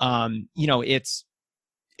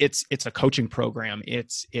 it's a coaching program.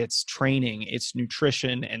 It's training, it's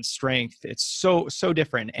nutrition and strength. It's so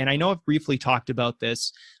different. And I know I've briefly talked about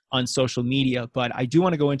this on social media, but I do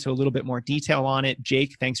want to go into a little bit more detail on it.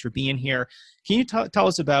 Jake, thanks for being here. Can you tell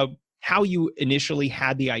us about how you initially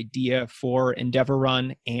had the idea for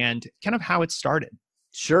Endeavorun and kind of how it started?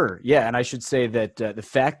 Sure. Yeah. And I should say that the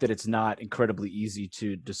fact that it's not incredibly easy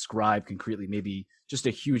to describe concretely, maybe just a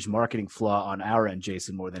huge marketing flaw on our end,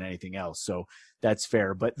 Jason, more than anything else. So that's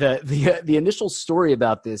fair. But the initial story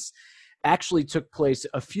about this actually took place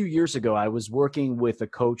a few years ago. I was working with a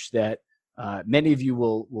coach that many of you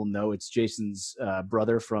will know. It's Jason's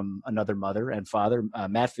brother from another mother and father,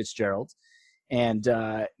 Matt Fitzgerald. And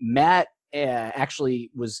Matt actually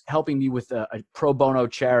was helping me with a pro bono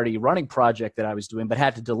charity running project that I was doing, but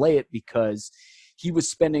had to delay it because he was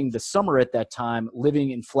spending the summer at that time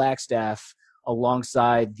living in Flagstaff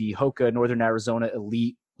alongside the Hoka Northern Arizona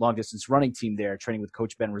elite long-distance running team there, training with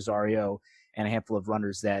Coach Ben Rosario and a handful of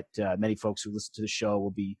runners that many folks who listen to the show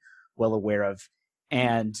will be well aware of.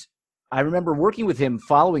 And I remember working with him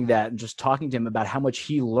following that and just talking to him about how much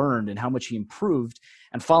he learned and how much he improved.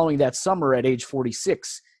 And following that summer at age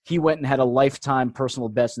 46, he went and had a lifetime personal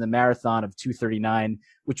best in the marathon of 2:39,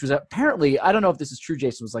 which was apparently, I don't know if this is true,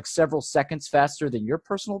 Jason, was like several seconds faster than your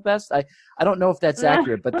personal best. I don't know if that's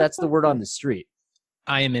accurate, but that's the word on the street.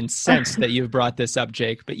 I am incensed that you've brought this up,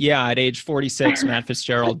 Jake. But yeah, at age 46, Matt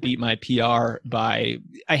Fitzgerald beat my PR by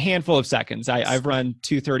a handful of seconds. I've run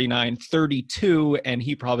 2:39.32, and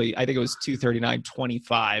he probably, I think it was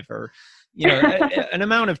 2:39.25, or an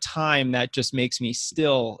amount of time that just makes me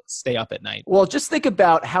still stay up at night. Well, just think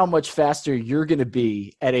about how much faster you're going to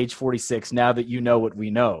be at age 46 now that you know what we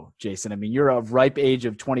know, Jason. I mean, you're a ripe age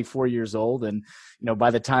of 24 years old, and by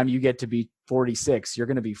the time you get to be 46, you're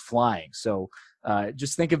going to be flying. So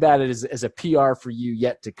just think about it as a PR for you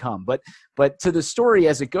yet to come. But to the story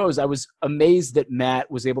as it goes, I was amazed that Matt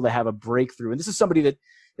was able to have a breakthrough. And this is somebody that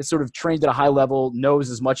is sort of trained at a high level, knows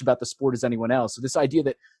as much about the sport as anyone else. So this idea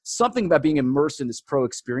that something about being immersed in this pro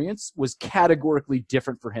experience was categorically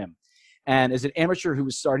different for him. And as an amateur who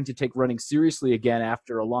was starting to take running seriously again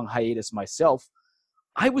after a long hiatus myself,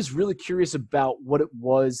 I was really curious about what it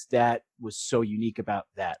was that was so unique about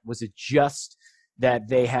that. Was it just that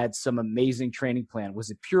they had some amazing training plan? Was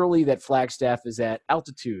it purely that Flagstaff is at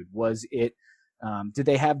altitude? Was it, did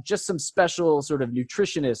they have just some special sort of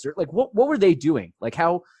nutritionists, or like what were they doing? Like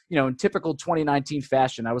how, in typical 2019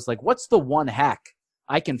 fashion, I was like, what's the one hack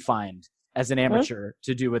I can find as an amateur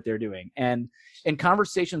to do what they're doing? And in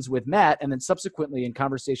conversations with Matt, and then subsequently in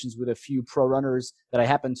conversations with a few pro runners that I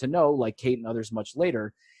happen to know, like Kate and others much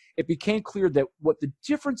later, it became clear that what the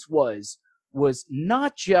difference was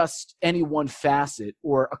not just any one facet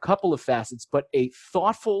or a couple of facets, but a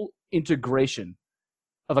thoughtful integration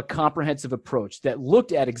of a comprehensive approach that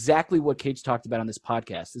looked at exactly what Kate's talked about on this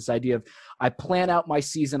podcast. This idea of, I plan out my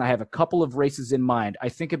season. I have a couple of races in mind. I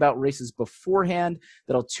think about races beforehand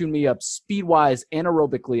that'll tune me up speed-wise and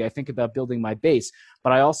aerobically. I think about building my base,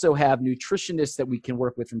 but I also have nutritionists that we can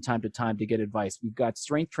work with from time to time to get advice. We've got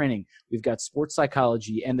strength training. We've got sports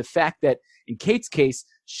psychology. And the fact that in Kate's case,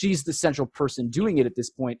 she's the central person doing it at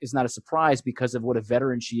this point is not a surprise because of what a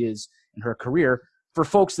veteran she is in her career. For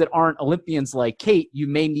folks that aren't Olympians like Kate, you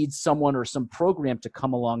may need someone or some program to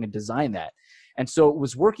come along and design that. And so it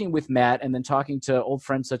was working with Matt and then talking to old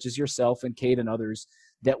friends such as yourself and Kate and others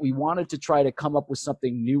that we wanted to try to come up with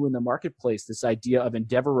something new in the marketplace. This idea of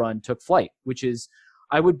Endeavorun took flight, which is,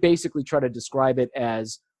 I would basically try to describe it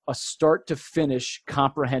as a start to finish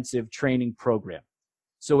comprehensive training program.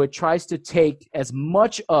 So it tries to take as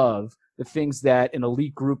much of the things that an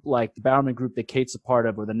elite group like the Bowerman group that Kate's a part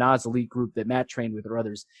of, or the Nas elite group that Matt trained with, or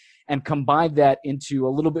others, and combine that into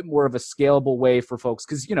a little bit more of a scalable way for folks.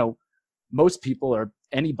 Because, most people or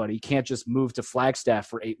anybody can't just move to Flagstaff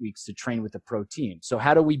for 8 weeks to train with a pro team. So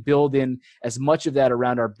how do we build in as much of that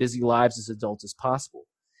around our busy lives as adults as possible?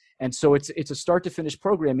 And so it's a start to finish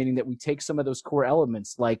program, meaning that we take some of those core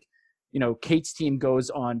elements like, Kate's team goes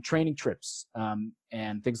on training trips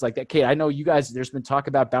and things like that. Kate, I know you guys, there's been talk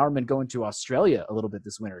about Bowerman going to Australia a little bit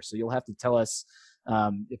this winter. So you'll have to tell us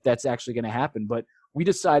if that's actually going to happen. But we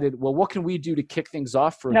decided, well, what can we do to kick things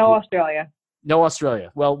off for Australia. No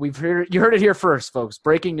Australia. Well, you heard it here first, folks.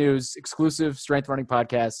 Breaking news, exclusive Strength Running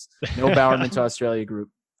podcast. No Bowerman to Australia group.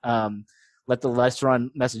 Let the Let's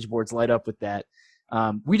Run message boards light up with that.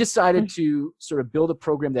 We decided to sort of build a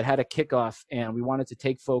program that had a kickoff, and we wanted to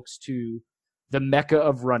take folks to the mecca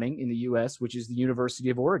of running in the U.S., which is the University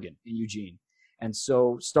of Oregon in Eugene. And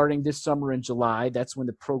so starting this summer in July, that's when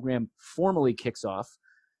the program formally kicks off.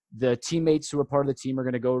 The teammates who are part of the team are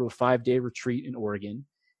going to go to a 5-day retreat in Oregon,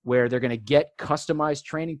 where they're going to get customized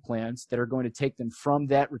training plans that are going to take them from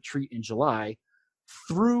that retreat in July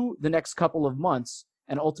through the next couple of months,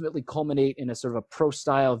 and ultimately culminate in a sort of a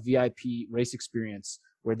pro-style VIP race experience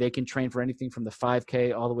where they can train for anything from the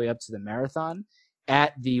 5K all the way up to the marathon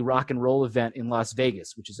at the Rock and Roll event in Las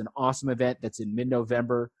Vegas, which is an awesome event that's in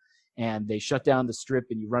mid-November. And they shut down the strip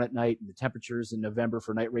and you run at night, and the temperatures in November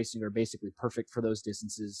for night racing are basically perfect for those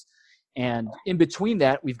distances. And in between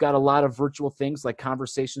that, we've got a lot of virtual things like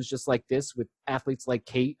conversations just like this with athletes like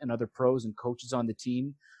Kate and other pros and coaches on the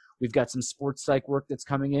team. We've got some sports psych work that's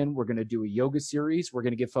coming in. We're going to do a yoga series. We're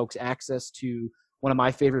going to give folks access to one of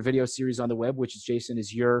my favorite video series on the web, which is, Jason,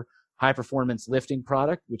 is your high-performance lifting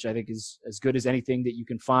product, which I think is as good as anything that you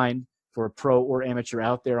can find for a pro or amateur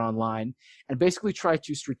out there online, and basically try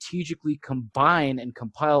to strategically combine and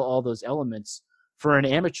compile all those elements for an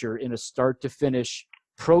amateur in a start-to-finish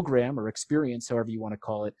program or experience, however you want to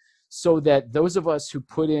call it, so that those of us who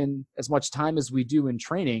put in as much time as we do in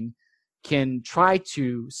training can try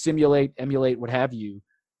to simulate, emulate, what have you,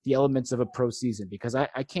 the elements of a pro season. Because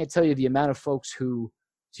I can't tell you the amount of folks who,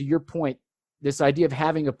 to your point, this idea of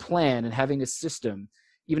having a plan and having a system,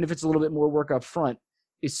 even if it's a little bit more work up front,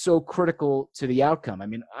 is so critical to the outcome. I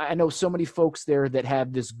mean, I know so many folks there that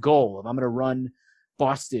have this goal of, I'm going to run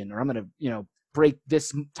Boston, or I'm going to, break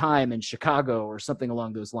this time in Chicago or something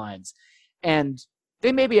along those lines. And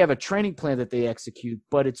they maybe have a training plan that they execute,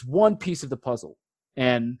 but it's one piece of the puzzle.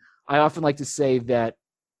 And I often like to say that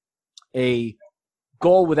a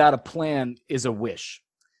goal without a plan is a wish.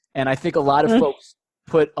 And I think a lot of folks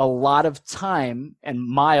put a lot of time and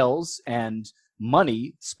miles and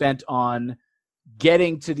money spent on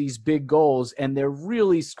getting to these big goals, and they're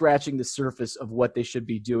really scratching the surface of what they should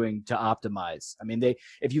be doing to optimize. I mean,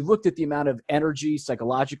 if you looked at the amount of energy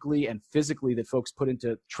psychologically and physically that folks put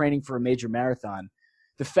into training for a major marathon,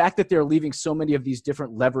 the fact that they're leaving so many of these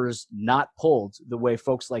different levers not pulled the way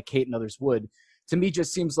folks like Kate and others would, to me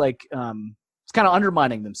just seems like it's kind of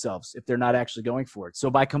undermining themselves if they're not actually going for it. So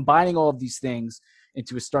by combining all of these things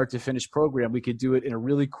into a start to finish program, we could do it in a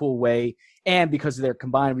really cool way. And because they're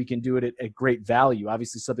combined, we can do it at great value.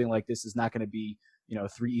 Obviously, something like this is not going to be,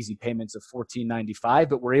 3 easy payments of $14.95,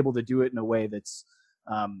 but we're able to do it in a way that's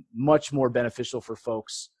much more beneficial for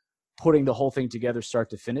folks putting the whole thing together start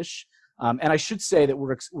to finish. And I should say that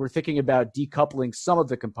we're thinking about decoupling some of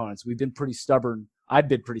the components. We've been pretty stubborn. I've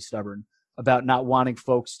been pretty stubborn about not wanting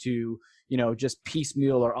folks to, just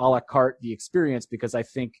piecemeal or a la carte the experience, because I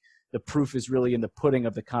think the proof is really in the pudding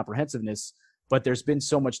of the comprehensiveness. But there's been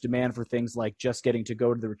so much demand for things like just getting to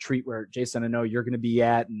go to the retreat where, Jason, I know you're going to be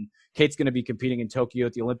at, and Kate's going to be competing in Tokyo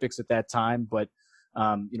at the Olympics at that time. But,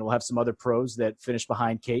 we'll have some other pros that finish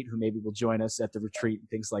behind Kate who maybe will join us at the retreat and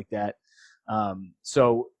things like that.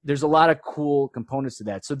 So there's a lot of cool components to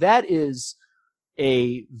that. So that is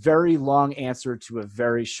a very long answer to a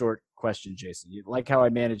very short question, Jason. You like how I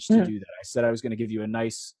managed to do that? I said I was going to give you a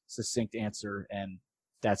nice, succinct answer, and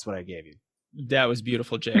that's what I gave you. That was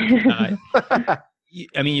beautiful, Jake.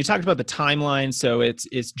 You talked about the timeline. So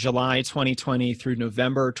it's July 2020 through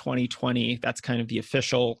November 2020. That's kind of the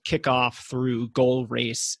official kickoff through goal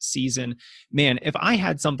race season. Man, if I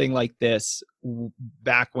had something like this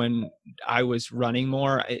back when I was running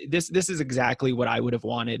more, this is exactly what I would have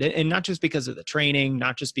wanted. And not just because of the training,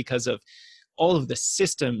 not just because of all of the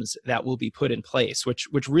systems that will be put in place, which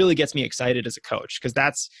really gets me excited as a coach, because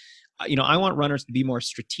that's, I want runners to be more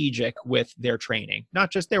strategic with their training,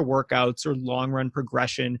 not just their workouts or long run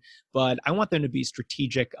progression, but I want them to be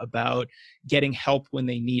strategic about getting help when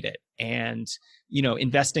they need it, and,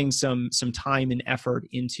 investing some time and effort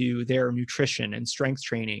into their nutrition and strength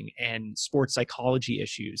training and sports psychology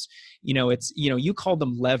issues. You called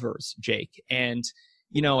them levers, Jake. And,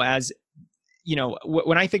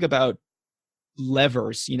 when I think about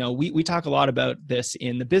levers, we talk a lot about this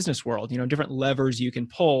in the business world, different levers you can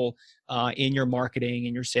pull in your marketing,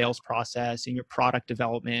 in your sales process, in your product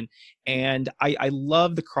development. And I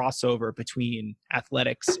love the crossover between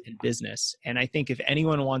athletics and business. And I think if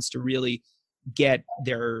anyone wants to really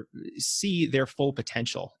see their full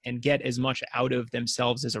potential and get as much out of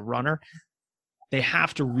themselves as a runner, they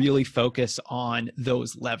have to really focus on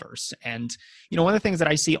those levers. And, one of the things that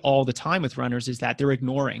I see all the time with runners is that they're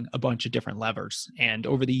ignoring a bunch of different levers. And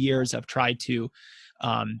over the years, I've tried to,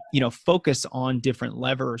 focus on different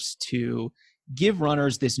levers to give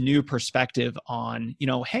runners this new perspective on,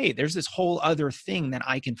 hey, there's this whole other thing that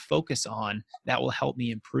I can focus on that will help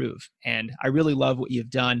me improve. And I really love what you've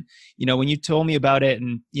done. When you told me about it,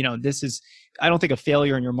 and, this is, I don't think a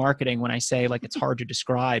failure in your marketing when I say like it's hard to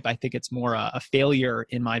describe. I think it's more a failure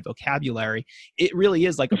in my vocabulary. It really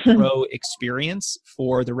is like a pro experience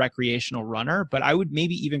for the recreational runner, but I would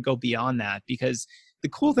maybe even go beyond that, because the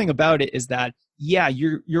cool thing about it is that, yeah,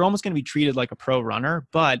 you're almost going to be treated like a pro runner,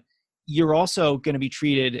 but you're also going to be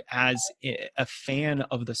treated as a fan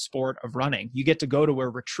of the sport of running. You get to go to a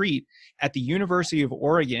retreat at the University of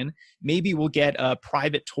Oregon. Maybe we'll get a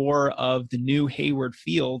private tour of the new Hayward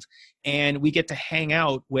Field, and we get to hang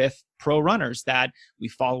out with pro runners that we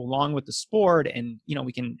follow along with the sport, and,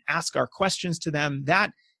 we can ask our questions to them.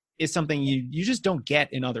 That is something you just don't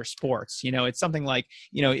get in other sports. It's something like,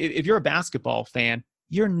 if you're a basketball fan,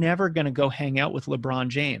 you're never going to go hang out with LeBron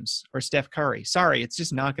James or Steph Curry. Sorry, it's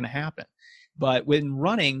just not going to happen. But when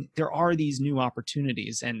running, there are these new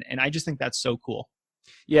opportunities, and I just think that's so cool.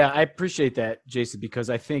 Yeah, I appreciate that, Jason, because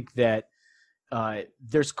I think that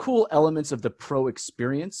there's cool elements of the pro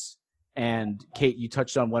experience. And Kate, you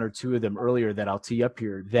touched on one or two of them earlier that I'll tee up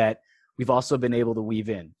here that we've also been able to weave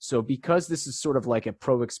in. So because this is sort of like a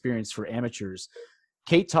pro experience for amateurs,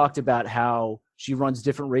 Kate talked about how she runs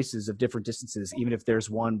different races of different distances, even if there's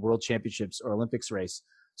one World Championships or Olympics race.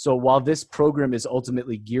 So while this program is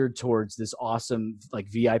ultimately geared towards this awesome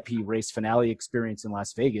like VIP race finale experience in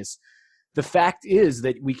Las Vegas, the fact is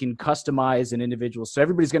that we can customize an individual. So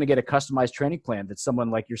everybody's going to get a customized training plan that someone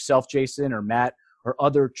like yourself, Jason, or Matt, or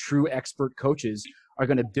other true expert coaches are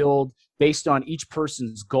going to build based on each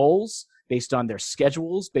person's goals, based on their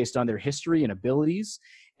schedules, based on their history and abilities.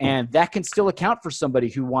 And that can still account for somebody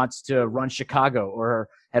who wants to run Chicago or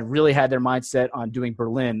had really had their mindset on doing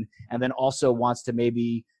Berlin, and then also wants to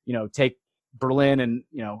maybe, take Berlin and,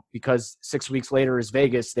 because 6 weeks later is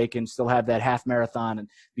Vegas, they can still have that half marathon and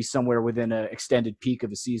be somewhere within an extended peak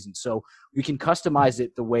of a season. So we can customize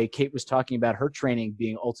it the way Kate was talking about her training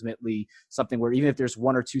being ultimately something where even if there's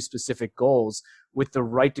one or two specific goals, with the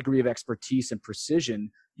right degree of expertise and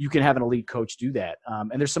precision, you can have an elite coach do that.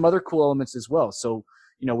 And there's some other cool elements as well. So,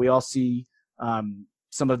 we all see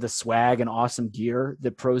some of the swag and awesome gear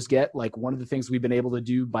that pros get. Like, one of the things we've been able to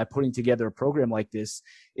do by putting together a program like this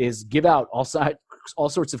is give out all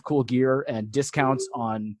sorts of cool gear and discounts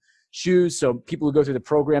on shoes. So people who go through the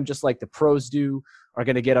program, just like the pros do, are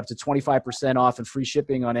going to get up to 25% off and free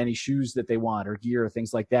shipping on any shoes that they want or gear or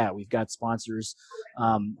things like that. We've got sponsors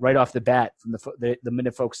right off the bat from the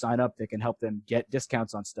minute folks sign up that can help them get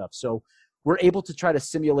discounts on stuff. So we're able to try to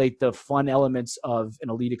simulate the fun elements of an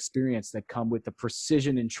elite experience that come with the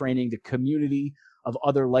precision in training, the community of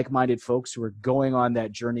other like-minded folks who are going on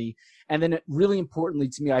that journey. And then really importantly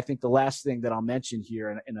to me, I think the last thing that I'll mention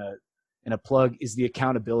here in a plug is the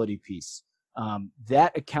accountability piece.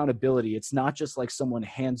 That accountability, it's not just like someone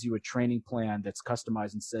hands you a training plan that's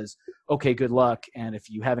customized and says, okay, good luck. And if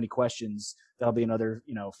you have any questions, that'll be another,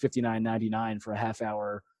 $59.99 for a half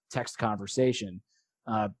hour text conversation.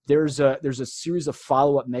 There's a series of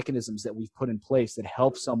follow-up mechanisms that we've put in place that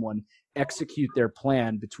help someone execute their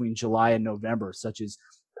plan between July and November, such as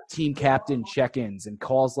team captain check-ins and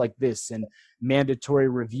calls like this and mandatory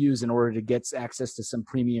reviews in order to get access to some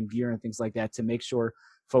premium gear and things like that to make sure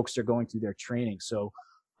folks are going through their training. So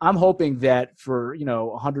I'm hoping that for,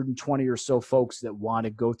 120 or so folks that want to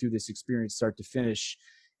go through this experience start to finish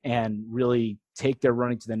and really take their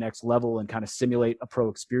running to the next level and kind of simulate a pro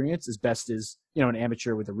experience as best as, an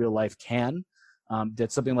amateur with a real life can,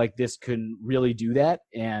 that something like this can really do that.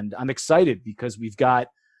 And I'm excited because we've got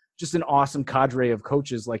just an awesome cadre of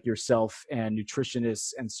coaches like yourself and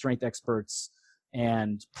nutritionists and strength experts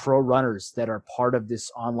and pro runners that are part of this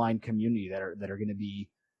online community that are going to be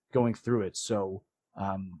going through it. So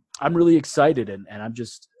I'm really excited and I'm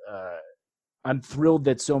just, I'm thrilled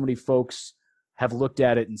that so many folks have looked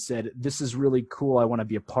at it and said, this is really cool. I want to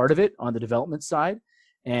be a part of it on the development side,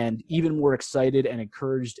 and even more excited and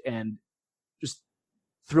encouraged and just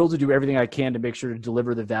thrilled to do everything I can to make sure to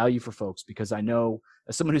deliver the value for folks, because I know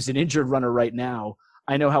as someone who's an injured runner right now,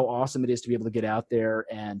 I know how awesome it is to be able to get out there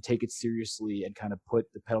and take it seriously and kind of put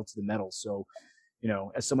the pedal to the metal. So,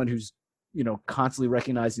 as someone who's, constantly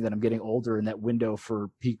recognizing that I'm getting older and that window for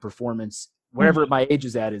peak performance, wherever my age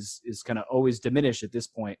is at, is kind of always diminished at this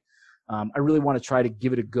point. I really want to try to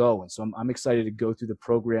give it a go. And so I'm excited to go through the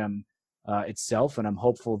program itself. And I'm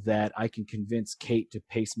hopeful that I can convince Kate to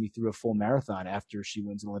pace me through a full marathon after she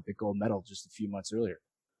wins an Olympic gold medal just a few months earlier.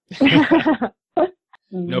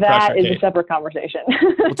 No that pressure, is Kate. a separate conversation.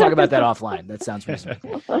 We'll talk about that offline. That sounds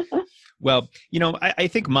reasonable. Well, I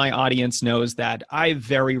think my audience knows that I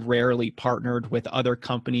very rarely partnered with other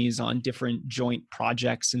companies on different joint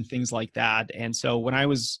projects and things like that. And so when I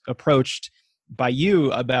was approached by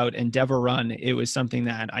you about Endeavorun, it was something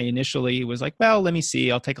that I initially was like, well, let me see,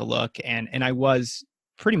 I'll take a look. And I was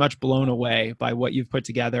pretty much blown away by what you've put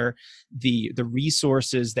together, the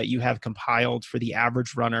resources that you have compiled for the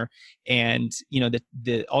average runner, and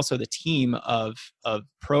also the team of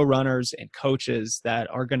pro runners and coaches that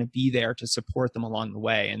are going to be there to support them along the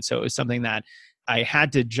way. And so it was something that I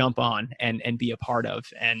had to jump on and be a part of.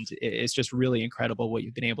 And it's just really incredible what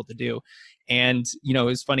you've been able to do. And, it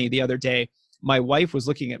was funny, the other day, my wife was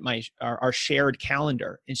looking at our shared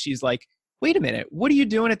calendar, and she's like, wait a minute, what are you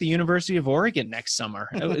doing at the University of Oregon next summer?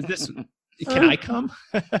 Can I come?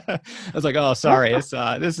 I was like, oh, sorry.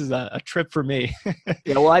 This is a trip for me.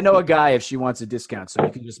 Yeah, well, I know a guy if she wants a discount, so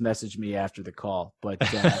you can just message me after the call. But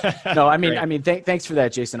no, thanks for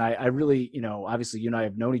that, Jason. I really, obviously you and I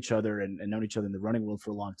have known each other and known each other in the running world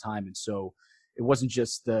for a long time. And so it wasn't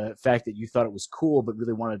just the fact that you thought it was cool, but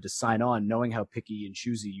really wanted to sign on, knowing how picky and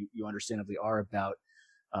choosy you understandably are about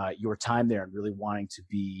your time there and really wanting to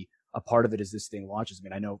be a part of it as this thing launches.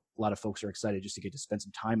 I know a lot of folks are excited just to get to spend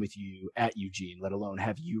some time with you at Eugene, let alone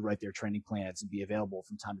have you write their training plans and be available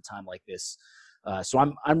from time to time like this. So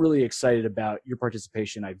I'm really excited about your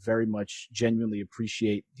participation. I very much genuinely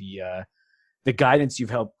appreciate the guidance you've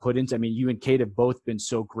helped put into. You and Kate have both been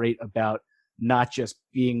so great about not just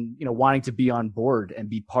being, wanting to be on board and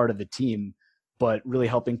be part of the team, but really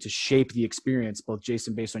helping to shape the experience, both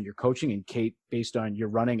Jason based on your coaching and Kate based on your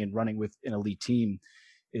running and running with an elite team,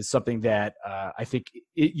 is something that I think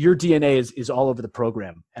your DNA is all over the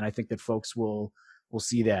program. And I think that folks will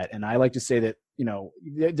see that. And I like to say that,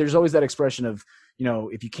 there's always that expression of,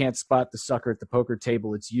 if you can't spot the sucker at the poker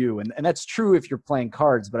table, it's you. And that's true if you're playing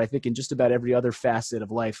cards, but I think in just about every other facet of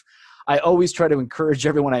life, I always try to encourage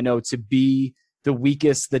everyone I know to be the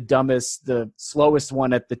weakest, the dumbest, the slowest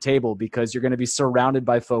one at the table, because you're going to be surrounded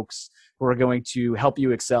by folks who are going to help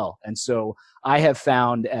you excel. And so I have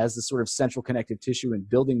found, as the sort of central connective tissue in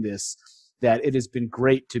building this, that it has been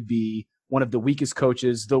great to be one of the weakest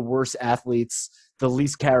coaches, the worst athletes, the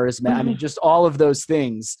least charismatic. I mean, just all of those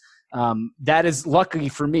things. That is lucky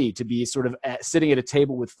for me to be sort of sitting at a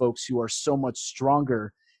table with folks who are so much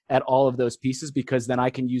stronger at all of those pieces, because then I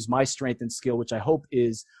can use my strength and skill, which I hope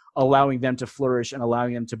is allowing them to flourish and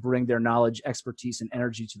allowing them to bring their knowledge, expertise, and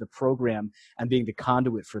energy to the program and being the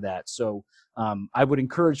conduit for that. So I would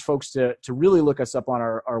encourage folks to really look us up on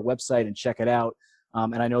our website and check it out.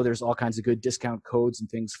 And I know there's all kinds of good discount codes and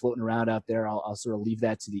things floating around out there. I'll sort of leave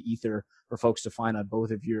that to the ether for folks to find on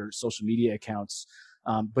both of your social media accounts.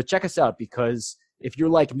 But check us out, because if you're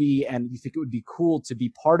like me and you think it would be cool to be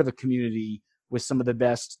part of a community with some of the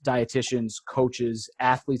best dietitians, coaches,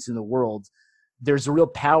 athletes in the world, there's a real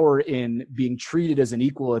power in being treated as an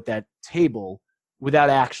equal at that table without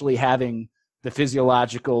actually having the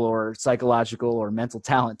physiological or psychological or mental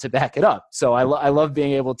talent to back it up. So I love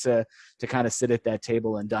being able to kind of sit at that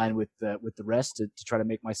table and dine with the rest to try to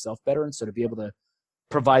make myself better. And so to be able to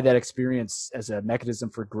provide that experience as a mechanism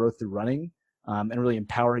for growth through running, and really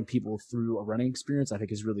empowering people through a running experience, I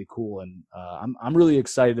think is really cool. And I'm really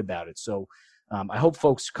excited about it. So I hope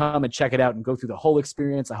folks come and check it out and go through the whole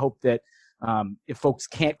experience. I hope that if folks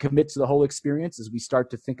can't commit to the whole experience, as we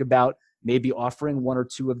start to think about maybe offering one or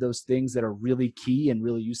two of those things that are really key and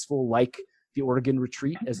really useful, like the Oregon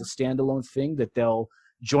retreat as a standalone thing, that they'll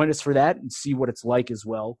join us for that and see what it's like as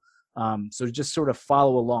well. So to just sort of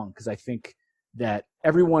follow along, because I think that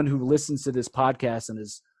everyone who listens to this podcast and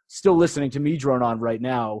is still listening to me drone on right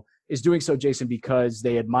now is doing so, Jason, because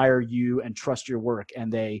they admire you and trust your work,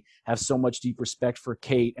 and they have so much deep respect for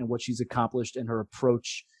Kate and what she's accomplished and her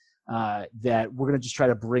approach, that we're going to just try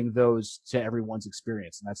to bring those to everyone's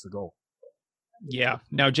experience. And that's the goal. Yeah.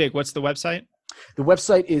 Now, Jake, what's the website? The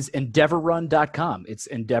website is Endeavorun.com. It's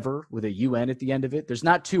Endeavor with a UN at the end of it. There's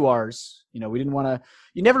not two R's. We didn't want to,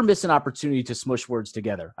 you never miss an opportunity to smush words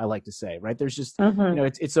together, I like to say, right? There's just,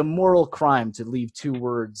 it's a moral crime to leave two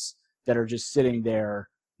words that are just sitting there,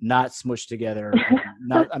 not smushed together.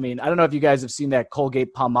 I don't know if you guys have seen that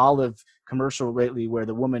Colgate Palmolive commercial lately where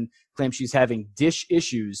the woman claims she's having dish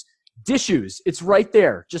issues. It's right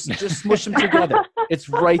there. Just smush them together. It's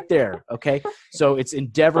right there. Okay. So it's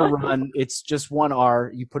Endeavorun. It's just one R.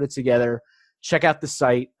 You put it together. Check out the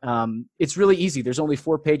site. It's really easy. There's only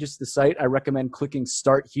 4 pages to the site. I recommend clicking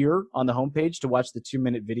start here on the homepage to watch the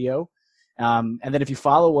 2-minute video. And then if you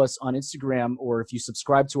follow us on Instagram, or if you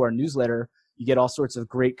subscribe to our newsletter, you get all sorts of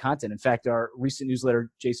great content. In fact, our recent newsletter,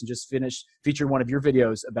 Jason just finished, featured one of your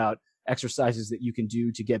videos about exercises that you can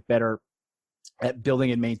do to get better at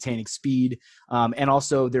building and maintaining speed. And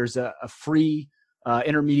also there's a free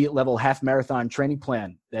intermediate level half marathon training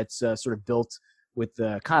plan that's sort of built with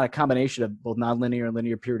the kind of combination of both nonlinear and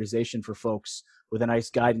linear periodization for folks, with a nice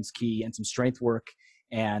guidance key and some strength work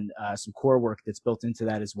and some core work that's built into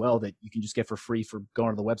that as well, that you can just get for free for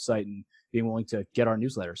going to the website and being willing to get our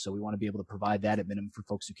newsletter. So we want to be able to provide that at minimum for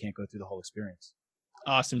folks who can't go through the whole experience.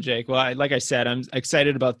 Awesome, Jake. Well, like I said, I'm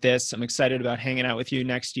excited about this. I'm excited about hanging out with you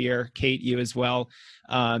next year. Kate, you as well.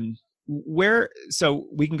 So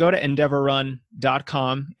we can go to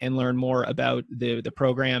Endeavorun.com and learn more about the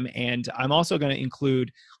program. And I'm also going to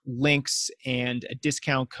include links and a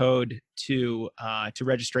discount code to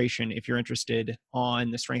registration if you're interested on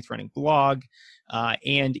the Strength Running blog,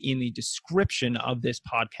 and in the description of this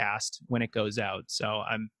podcast when it goes out. So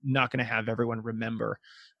I'm not going to have everyone remember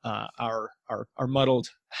our muddled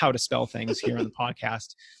how to spell things here on the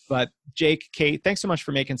podcast. But Jake, Kate, thanks so much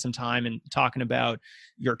for making some time and talking about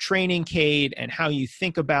your training, Kate, and how you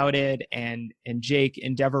think about it, and Jake,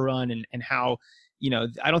 Endeavorun, and how,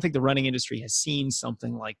 I don't think the running industry has seen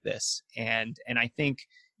something like this. And I think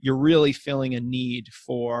you're really filling a need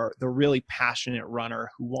for the really passionate runner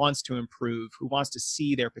who wants to improve, who wants to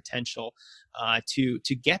see their potential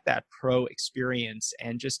to get that pro experience,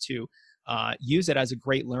 and just to use it as a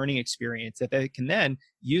great learning experience that they can then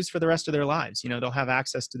use for the rest of their lives. They'll have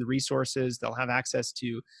access to the resources, they'll have access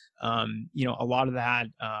to, a lot of that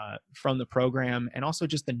from the program, and also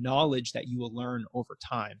just the knowledge that you will learn over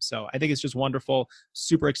time. So I think it's just wonderful,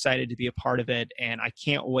 super excited to be a part of it. And I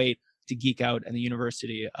can't wait to geek out at the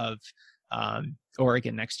University of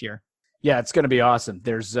Oregon next year. Yeah, it's going to be awesome.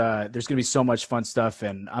 There's going to be so much fun stuff,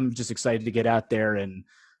 and I'm just excited to get out there and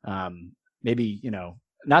maybe,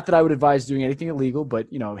 not that I would advise doing anything illegal, but,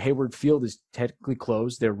 Hayward Field is technically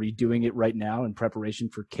closed. They're redoing it right now in preparation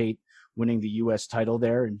for Kate winning the U.S. title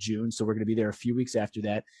there in June. So we're going to be there a few weeks after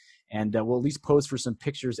that. And we'll at least pose for some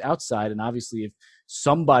pictures outside. And obviously, if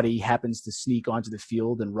somebody happens to sneak onto the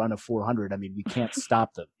field and run a 400, I mean, we can't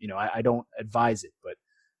stop them. I don't advise it, but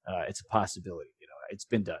it's a possibility. It's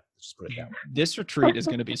been done. Let's just put it that way. This retreat is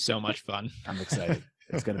going to be so much fun. I'm excited.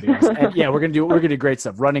 It's going to be awesome. And yeah, we're going to do great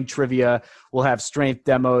stuff. Running trivia. We'll have strength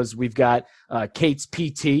demos. We've got Kate's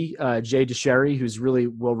PT, Jay DeSherry, who's really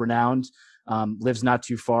well renowned. Lives not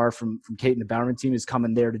too far from Kate and the Bowerman team, is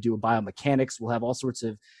coming there to do a biomechanics. We'll have all sorts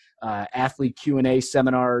of athlete Q&A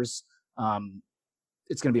seminars.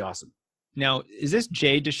 It's going to be awesome. Now, is this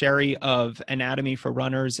Jay DeSherry of Anatomy for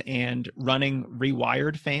Runners and Running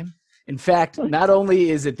Rewired fame? In fact, not only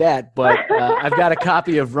is it that, but I've got a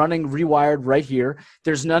copy of Running Rewired right here.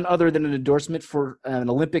 There's none other than an endorsement for an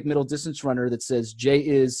Olympic middle distance runner that says, Jay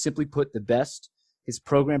is, simply put, the best. His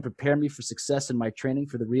program prepared me for success in my training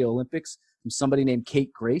for the Rio Olympics, from somebody named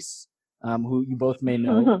Kate Grace, who you both may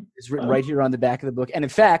know. Is written right here on the back of the book. And in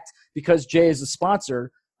fact, because Jay is a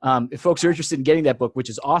sponsor, if folks are interested in getting that book, which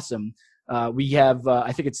is awesome, we have,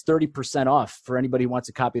 I think it's 30% off for anybody who wants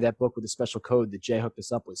a copy of that book with a special code that Jay hooked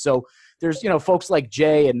us up with. So there's, folks like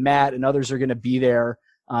Jay and Matt and others are going to be there.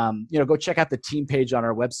 Go check out the team page on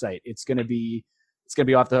our website. It's going to be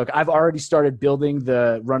off the hook. I've already started building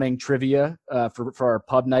the running trivia for our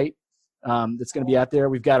pub night. That's going to be out there.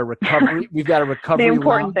 We've got a recovery. The important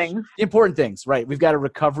lounge. things. The important things, right? We've got a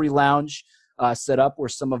recovery lounge set up where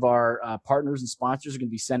some of our partners and sponsors are going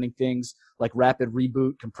to be sending things like rapid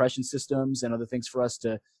reboot compression systems and other things for us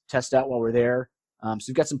to test out while we're there. So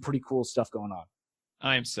we've got some pretty cool stuff going on.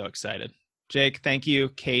 I am so excited. Jake, thank you.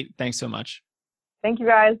 Kate, thanks so much. Thank you,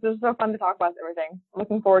 guys. This was so fun to talk about everything.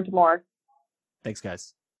 Looking forward to more. Thanks,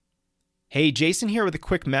 guys. Hey, Jason here with a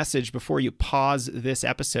quick message before you pause this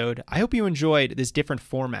episode. I hope you enjoyed this different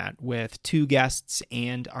format with two guests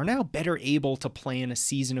and are now better able to plan a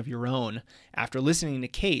season of your own after listening to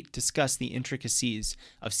Kate discuss the intricacies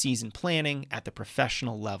of season planning at the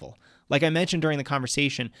professional level. Like I mentioned during the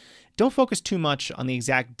conversation, don't focus too much on the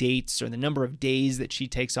exact dates or the number of days that she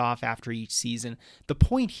takes off after each season. The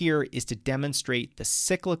point here is to demonstrate the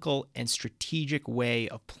cyclical and strategic way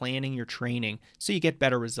of planning your training so you get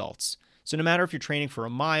better results. So no matter if you're training for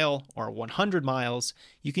a mile or 100 miles,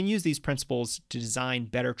 you can use these principles to design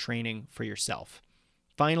better training for yourself.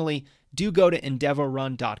 Finally, do go to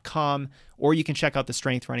Endeavorun.com, or you can check out the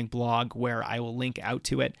Strength Running blog where I will link out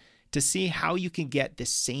to it to see how you can get the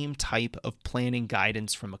same type of planning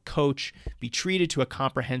guidance from a coach, be treated to a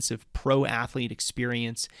comprehensive pro athlete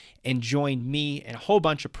experience, and join me and a whole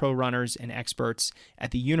bunch of pro runners and experts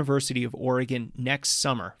at the University of Oregon next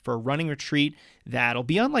summer for a running retreat that'll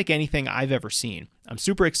be unlike anything I've ever seen. I'm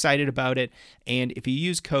super excited about it, and if you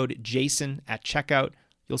use code JASON at checkout,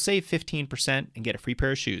 you'll save 15% and get a free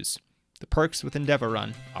pair of shoes. The perks with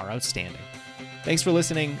Endeavorun are outstanding. Thanks for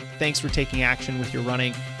listening. Thanks for taking action with your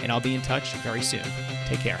running, and I'll be in touch very soon.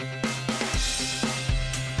 Take care.